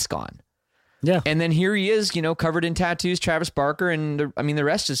without a mask on. Yeah. And then here he is, you know, covered in tattoos, Travis Barker. And the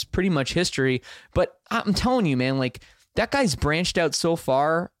rest is pretty much history. But I'm telling you, man, like, that guy's branched out so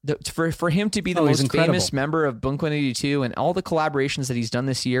far that for him to be the most famous member of Blink-182 and all the collaborations that he's done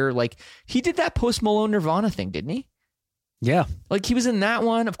this year. Like, he did that Post Malone Nirvana thing, didn't he? Yeah. Like, he was in that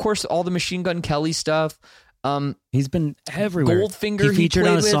one. Of course, all the Machine Gun Kelly stuff. He's been everywhere. Goldfinger. He featured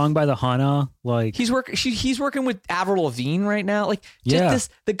on a song by the Hana. Like, he's working with Avril Lavigne right now. Like,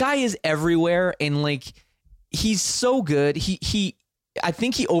 the guy is everywhere, and like, he's so good. I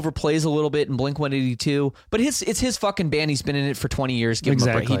think he overplays a little bit in Blink-182, but it's his fucking band. He's been in it for 20 years. Give him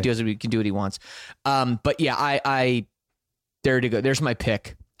a break. He can do what he wants. But yeah, I there to go. There's my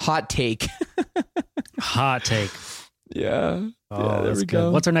pick. Hot take. Hot take. Yeah. Oh, there we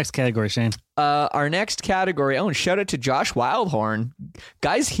go. What's our next category, Shane? Our next category. Oh, and shout out to Josh Wildhorn.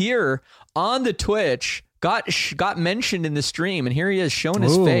 Guys here on the Twitch got mentioned in the stream, and here he is showing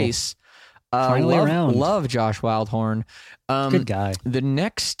his face. Finally around. Love Josh Wildhorn. Good guy. The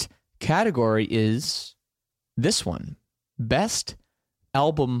next category is this one: Best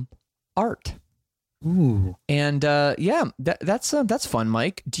Album Art. Ooh. And that's fun,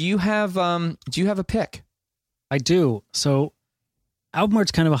 Mike. Do you have a pick? I do. So album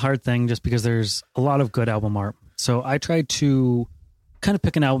art's kind of a hard thing just because there's a lot of good album art. So I tried to kind of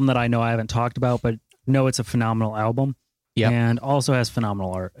pick an album that I know I haven't talked about, but know it's a phenomenal album. Yep. And also has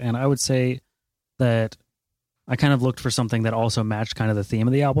phenomenal art. And I would say that I kind of looked for something that also matched kind of the theme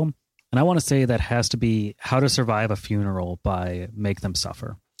of the album. And I want to say that has to be How to Survive a Funeral by Make Them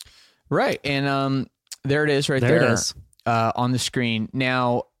Suffer. Right. And there it is right there. It is. On the screen.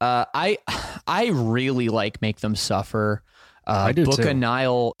 Now, I really like Make Them Suffer. I do Book too. of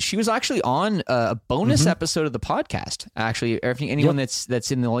Nile. She was actually on a bonus episode of the podcast. Actually, anyone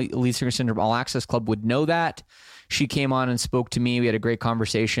that's in the Lead Singer Syndrome All Access Club would know that. She came on and spoke to me. We had a great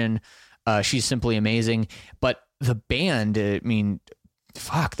conversation. She's simply amazing. But the band, I mean,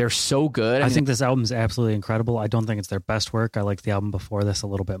 fuck, they're so good. I think this album is absolutely incredible. I don't think it's their best work. I like the album before this a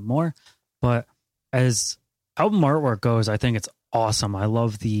little bit more, but as album artwork goes, I think it's awesome. I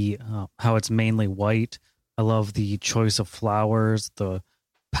love the how it's mainly white. I love the choice of flowers, the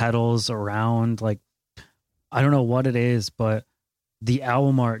petals around. Like, I don't know what it is, but the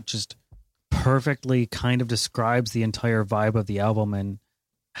album art just perfectly kind of describes the entire vibe of the album and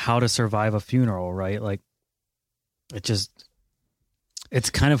how to survive a funeral, right? Like, it's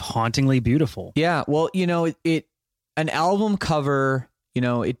kind of hauntingly beautiful. Yeah. Well, you know, an album cover, you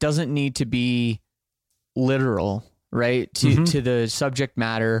know, it doesn't need to be literal, right? To the subject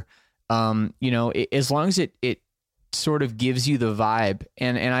matter. You know, as long as it sort of gives you the vibe.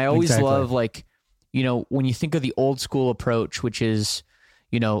 And I always love, like, you know, when you think of the old school approach, which is,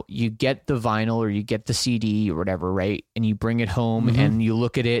 you know, you get the vinyl or you get the CD or whatever, right? And you bring it home and you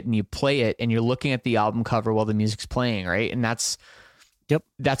look at it and you play it and you're looking at the album cover while the music's playing, right? And that's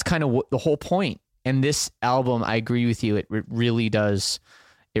kind of the whole point. And this album, I agree with you. It really does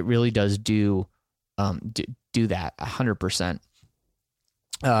do that 100%.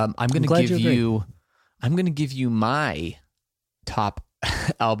 I'm going to give you my top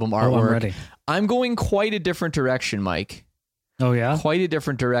album artwork. I'm ready. I'm going quite a different direction, Mike. Oh yeah? Quite a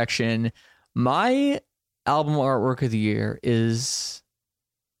different direction. My album artwork of the year is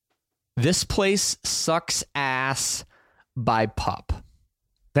This Place Sucks Ass by Pup.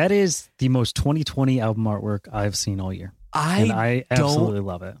 That is the most 2020 album artwork I've seen all year. I absolutely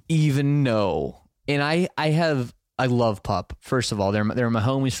love it. Even know. And I love Pup. First of all, they're my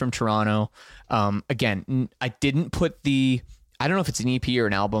homies from Toronto. Again, I didn't put I don't know if it's an EP or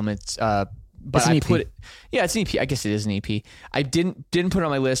an album. It's but I put it. Yeah, it's an EP. I guess it is an EP. I didn't put it on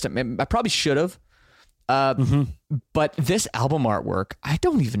my list. I probably should have. But this album artwork, I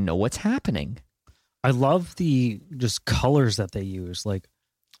don't even know what's happening. I love the just colors that they use. Like,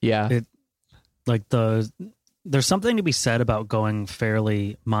 yeah, there's something to be said about going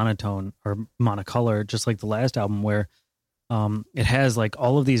fairly monotone or monocolor, just like the last album, where it has like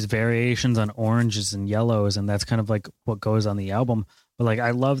all of these variations on oranges and yellows, and that's kind of like what goes on the album. But like,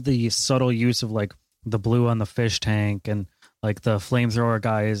 I love the subtle use of like the blue on the fish tank and like the flamethrower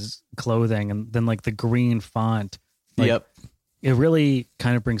guy's clothing, and then like the green font. Like, yep. It really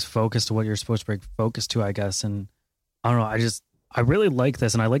kind of brings focus to what you're supposed to bring focus to, I guess. And I don't know, I really like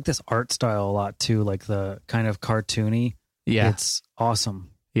this, and I like this art style a lot too, like the kind of cartoony. Yeah. It's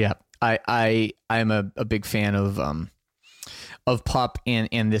awesome. Yeah. I'm a big fan of Pup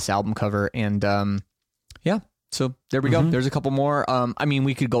and this album cover. And yeah. So there we go. There's a couple more. I mean,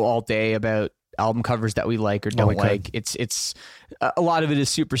 we could go all day about album covers that we like or don't like. It's a lot of it is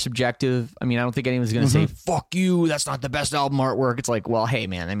super subjective. I mean, I don't think anyone's going to say, fuck you, that's not the best album artwork. It's like, well, hey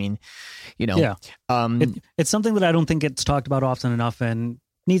man, I mean, you know, yeah. It's something that I don't think gets talked about often enough and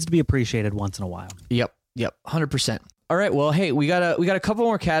needs to be appreciated once in a while. Yep. 100%. All right. Well, hey, we got a couple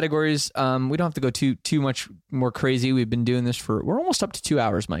more categories. We don't have to go too much more crazy. We've been doing this we're almost up to 2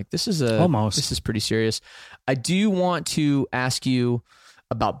 hours, Mike. This is pretty serious. I do want to ask you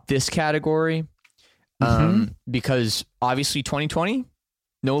about this category, because obviously 2020,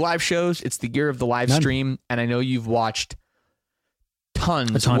 no live shows. It's the year of the live stream. And I know you've watched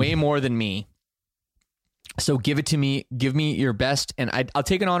tons, way more than me. So give it to me. Give me your best. And I'll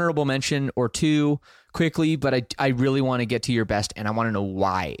take an honorable mention or two quickly, but I really want to get to your best, and I want to know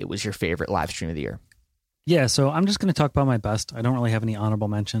why it was your favorite live stream of the year. Yeah, so I'm just going to talk about my best. I don't really have any honorable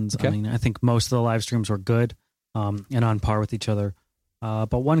mentions. Okay. I mean, I think most of the live streams were good and on par with each other.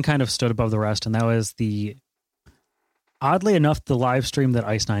 But one kind of stood above the rest, and that was oddly enough, the live stream that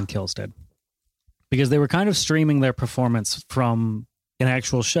Ice Nine Kills did. Because they were kind of streaming their performance from an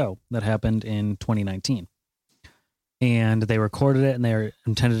actual show that happened in 2019. And they recorded it, and they were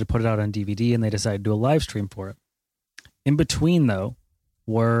intended to put it out on DVD, and they decided to do a live stream for it. In between, though,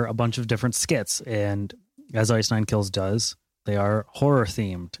 were a bunch of different skits, and as Ice Nine Kills does, they are horror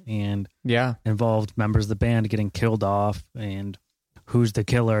themed and involved members of the band getting killed off and who's the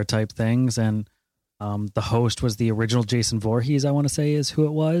killer type things. And the host was the original Jason Voorhees, I want to say is who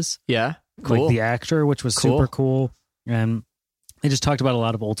it was. Yeah, cool. Like the actor, which was super cool. And they just talked about a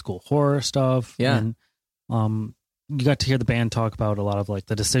lot of old school horror stuff. Yeah. And you got to hear the band talk about a lot of like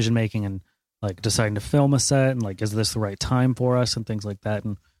the decision making and like deciding to film a set and like, is this the right time for us and things like that.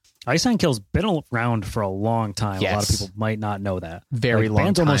 And Ice Nine Kills been around for a long time. Yes. A lot of people might not know that. Very long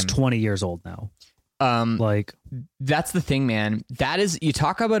band's time. Almost 20 years old now. That's the thing, man. That is, you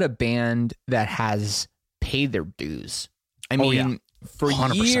talk about a band that has paid their dues. I mean, for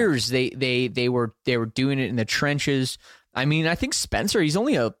 100%. Years they were doing it in the trenches, I mean, I think Spencer, he's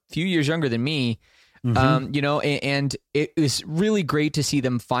only a few years younger than me. You know, and it was really great to see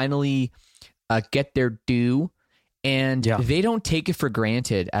them finally get their due, and they don't take it for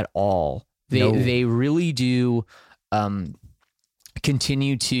granted at all. They really do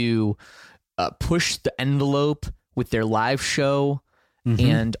continue to push the envelope with their live show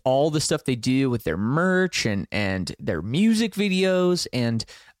and all the stuff they do with their merch and their music videos. And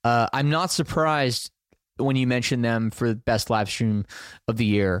I'm not surprised when you mention them for the best live stream of the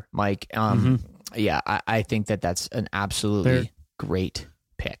year, Mike. Yeah, I think that's an absolutely great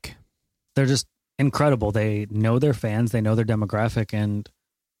pick. They're just incredible. They know their fans, they know their demographic, and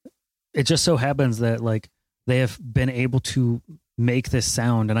it just so happens that like they have been able to make this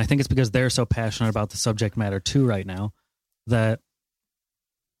sound, and I think it's because they're so passionate about the subject matter too right now that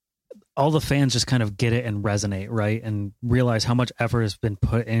all the fans just kind of get it and resonate, right? And realize how much effort has been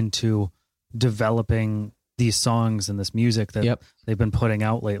put into developing these songs and this music that they've been putting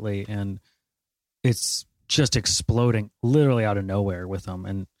out lately, and it's just exploding literally out of nowhere with them.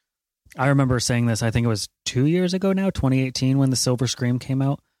 And I remember saying this, I think it was 2 years ago now, 2018, when the Silver Scream came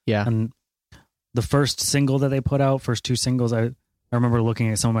out. Yeah. And the first single that they put out, first two singles, I remember looking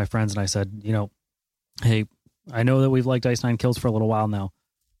at some of my friends and I said, you know, hey, I know that we've liked Ice Nine Kills for a little while now.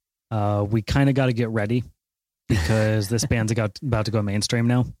 We kind of got to get ready because this band's about to go mainstream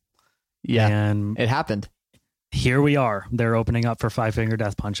now. Yeah. And it happened. Here we are. They're opening up for Five Finger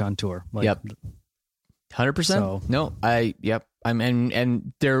Death Punch on tour. Like, 100%. So, no,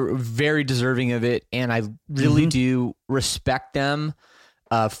 and they're very deserving of it. And I really do respect them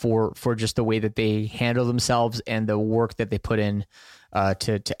for just the way that they handle themselves and the work that they put in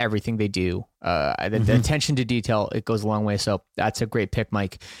to everything they do. The attention to detail, it goes a long way. So that's a great pick,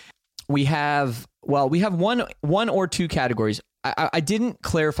 Mike. We have one or two categories. I didn't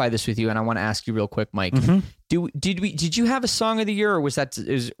clarify this with you, and I want to ask you real quick, Mike. Did you have a song of the year, or was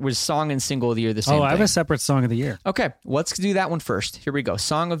song and single of the year the same thing? I have a separate song of the year. Okay, let's do that one first. Here we go.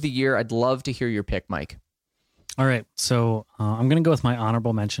 Song of the year. I'd love to hear your pick, Mike. All right, so I'm going to go with my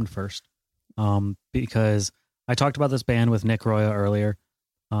honorable mention first, because I talked about this band with Nick Roya earlier.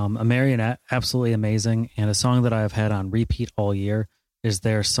 A Marionette, absolutely amazing, and a song that I have had on repeat all year is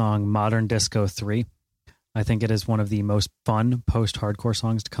their song Modern Disco 3. I think it is one of the most fun post-hardcore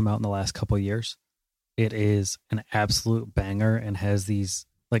songs to come out in the last couple of years. It is an absolute banger and has these,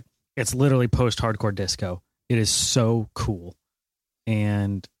 like, it's literally post-hardcore disco. It is so cool,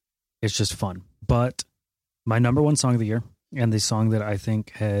 and it's just fun. But my number one song of the year, and the song that I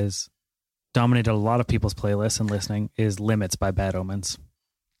think has dominated a lot of people's playlists and listening, is Limits by Bad Omens.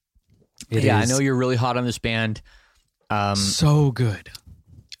 I know you're really hot on this band. So good.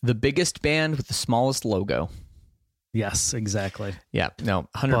 The biggest band with the smallest logo. Yes, exactly. Yeah, no,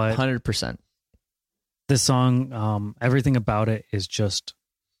 100%. This song, everything about it is just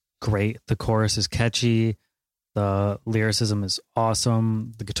great. The chorus is catchy. The lyricism is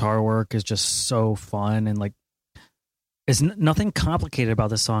awesome. The guitar work is just so fun. And like, it's nothing complicated about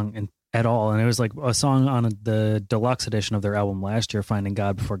this song at all. And it was like a song on the deluxe edition of their album last year, Finding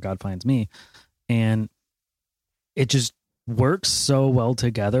God Before God Finds Me. And it just works so well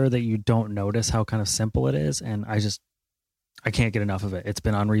together that you don't notice how kind of simple it is. And I can't get enough of it. It's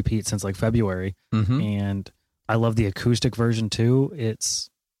been on repeat since like February. And I love the acoustic version too. It's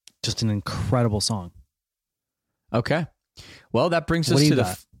just an incredible song. Okay. Well, that brings us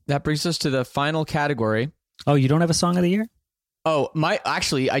to the final category. Oh, you don't have a song of the year? Oh,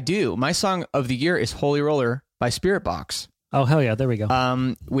 I do. My song of the year is Holy Roller by Spiritbox. Oh, hell yeah. There we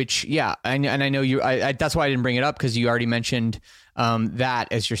go. Which, yeah. And I know you, that's why I didn't bring it up, because you already mentioned that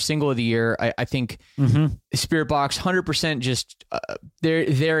as your single of the year. I think Spiritbox 100% just, they're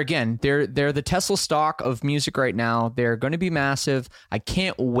the Tesla stock of music right now. They're going to be massive. I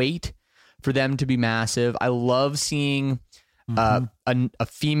can't wait for them to be massive. I love seeing a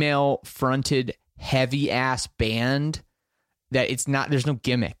female fronted heavy ass band that there's no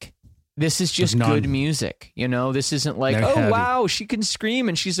gimmick. This is just good music, you know. This isn't like, heavy. Wow, she can scream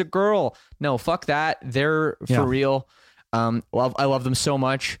and she's a girl. No, fuck that. They're for real. I love them so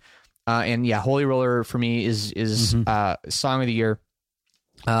much. And yeah, Holy Roller for me is song of the year.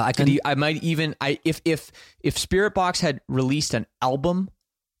 If Spiritbox had released an album,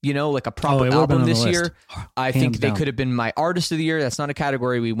 you know, like a proper album this year, I think they could have been my artist of the year. That's not a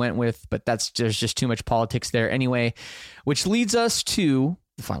category we went with, but there's just too much politics there anyway, which leads us to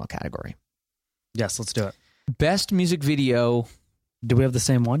the final category. Yes, let's do it. Best music video. Do we have the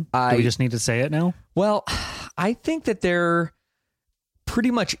same one? Do we just need to say it now? Well, I think that there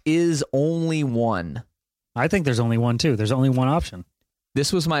pretty much is only one. I think there's only one too. There's only one option.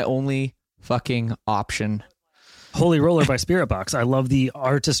 This was my only fucking option. Holy Roller by Spirit Box. I love the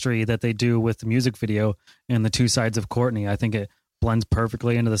artistry that they do with the music video and the two sides of Courtney. I think it blends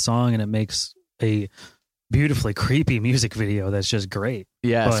perfectly into the song and it makes a beautifully creepy music video that's just great.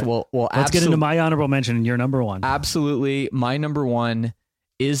 Yes. But well, let's get into my honorable mention and your number one. Absolutely. My number one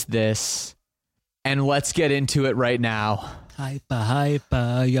is this, and let's get into it right now.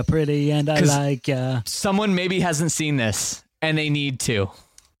 Hyper, you're pretty and I like ya. Someone maybe hasn't seen this, and they need to.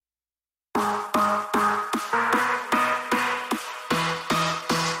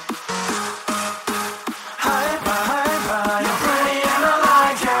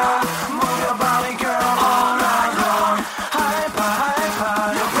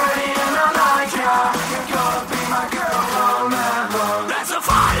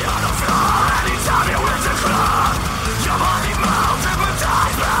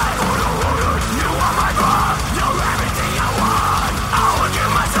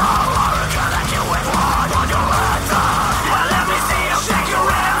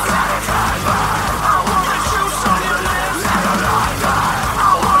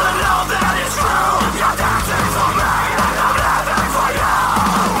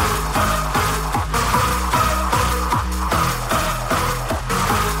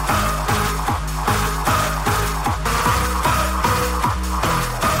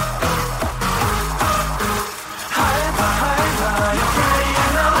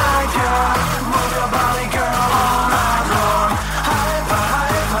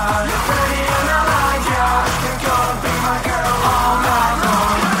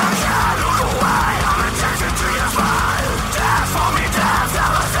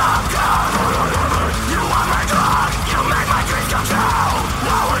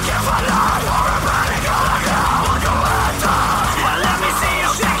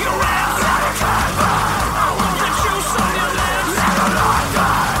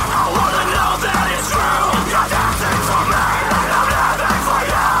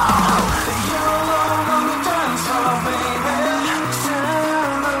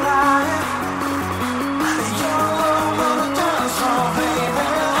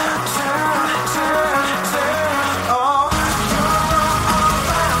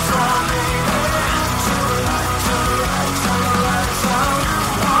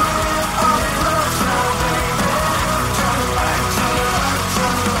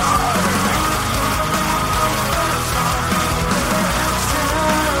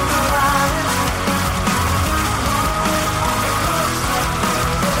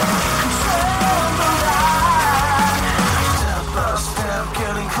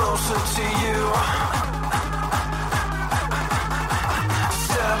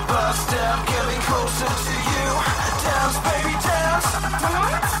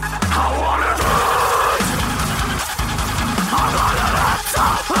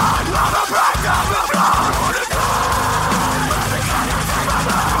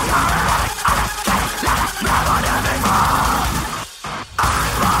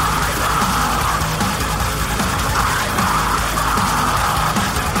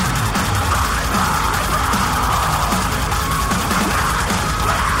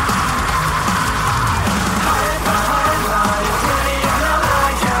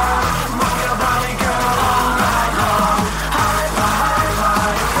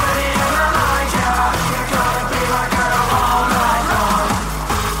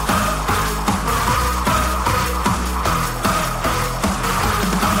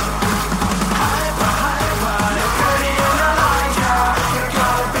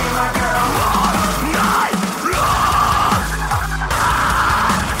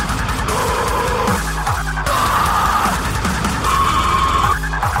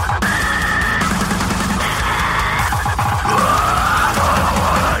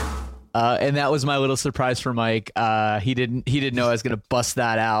 And that was my little surprise for Mike. He didn't know I was going to bust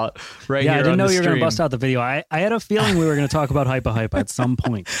that out right here. Yeah, I didn't know you were going to bust out the video. I had a feeling we were going to talk about Hypa at some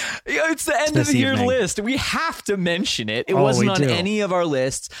point. It's the end of the year list. We have to mention it. It wasn't on any of our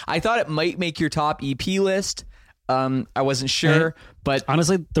lists. I thought it might make your top EP list. I wasn't sure, but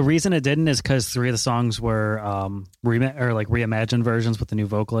honestly, the reason it didn't is because 3 of the songs were reimagined versions with the new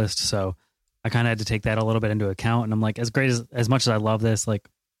vocalist. So I kind of had to take that a little bit into account. And I'm like, as much as I love this, like,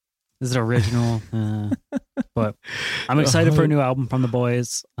 this is original, but I'm excited for a new album from the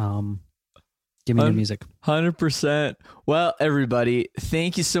boys. Give me new music. 100%. Well, everybody,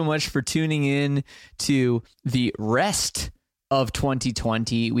 thank you so much for tuning in to the rest of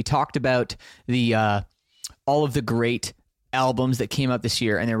 2020. We talked about the all of the great albums that came out this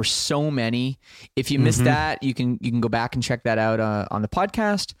year, and there were so many. If you missed that, you can go back and check that out on the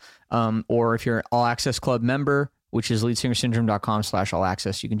podcast, or if you're an All Access Club member, which is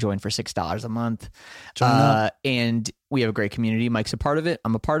leadsingersyndrome.com/all-access. You can join for $6 a month. And we have a great community. Mike's a part of it.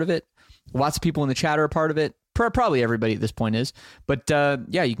 I'm a part of it. Lots of people in the chat are a part of it. Probably everybody at this point is. But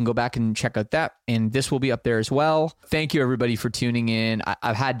yeah, you can go back and check out that. And this will be up there as well. Thank you, everybody, for tuning in.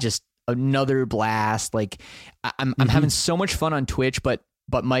 I've had just another blast. Like, I'm having so much fun on Twitch, but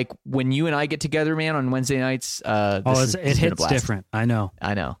Mike, when you and I get together, man, on Wednesday nights, it hits different. I know.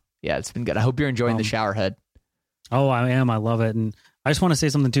 Yeah, it's been good. I hope you're enjoying the Showerhead. Oh, I am. I love it. And I just want to say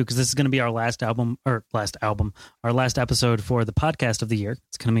something too, because this is going to be our last episode for the podcast of the year.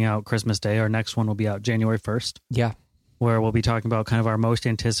 It's coming out Christmas Day. Our next one will be out January 1st. Yeah. Where we'll be talking about kind of our most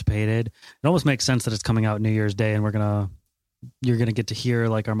anticipated. It almost makes sense that it's coming out New Year's Day, and you're going to get to hear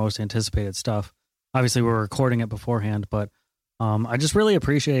like our most anticipated stuff. Obviously, we're recording it beforehand, but I just really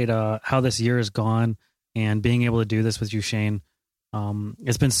appreciate how this year has gone and being able to do this with you, Shane.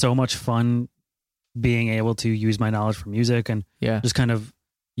 It's been so much fun being able to use my knowledge for music and just kind of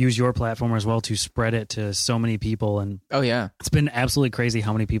use your platform as well to spread it to so many people. And it's been absolutely crazy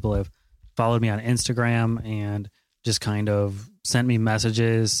how many people have followed me on Instagram and just kind of sent me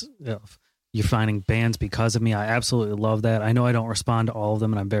messages. You're finding bands because of me. I absolutely love that. I know I don't respond to all of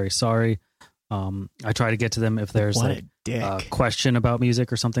them, and I'm very sorry. I try to get to them if there's a question about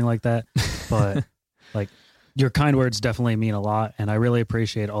music or something like that. But like, your kind words definitely mean a lot, and I really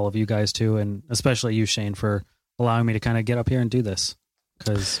appreciate all of you guys too, and especially you, Shane, for allowing me to kind of get up here and do this,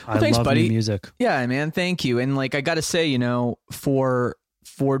 because I love new music. Yeah, man, thank you. And like, I got to say, for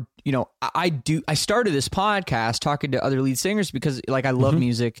I started this podcast talking to other lead singers because like I love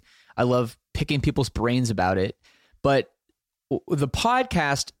music, I love picking people's brains about it, but the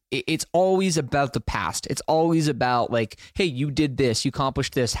podcast, it's always about the past. It's always about like, hey, you did this, you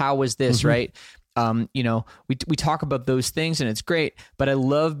accomplished this, how was this, right? We talk about those things and it's great, but I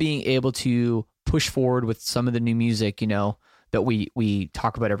love being able to push forward with some of the new music, that we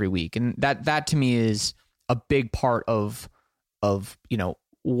talk about every week. And that to me is a big part of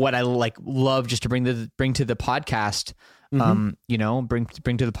what I love just to bring to the podcast,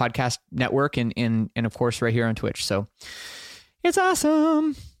 bring to the podcast network and of course right here on Twitch. So it's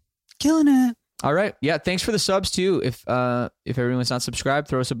awesome. Killing it. All right. Yeah. Thanks for the subs too. If everyone's not subscribed,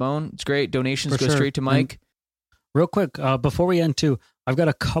 throw us a bone. It's great. Donations go straight to Mike. And real quick, before we end too, I've got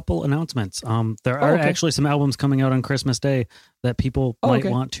a couple announcements. There are actually some albums coming out on Christmas Day that people might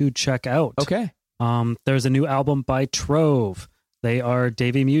want to check out. Okay. There's a new album by Trove. They are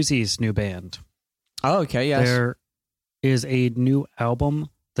Davey Musey's new band. Oh, okay. Yes. There is a new album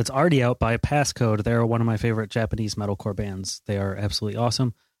that's already out by Passcode. They're one of my favorite Japanese metalcore bands. They are absolutely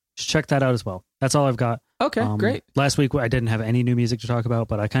awesome. Just check that out as well. That's all I've got. Okay, great. Last week I didn't have any new music to talk about,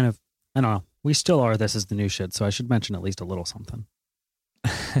 but I don't know. We still are This Is the New Shit, so I should mention at least a little something.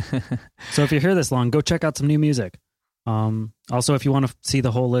 So if you're here this long, go check out some new music. Also, if you want to see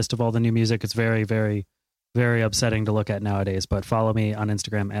the whole list of all the new music, it's very, very, very upsetting to look at nowadays, but follow me on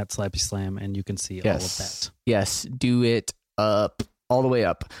Instagram at SlappySlam and you can see all of that. Yes, do it up, all the way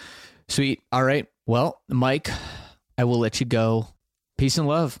up. Sweet. All right. Well, Mike, I will let you go. Peace and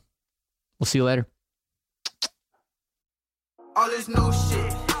love. We'll see you later. All this new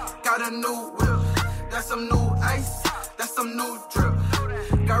shit, got a new whip. That's some new ice, that's some new drip.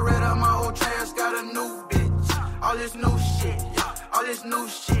 Got rid of my old trash, got a new bitch. All this new shit, all this new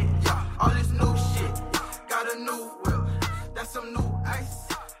shit, all this new shit. Got a new whip, that's some new ice.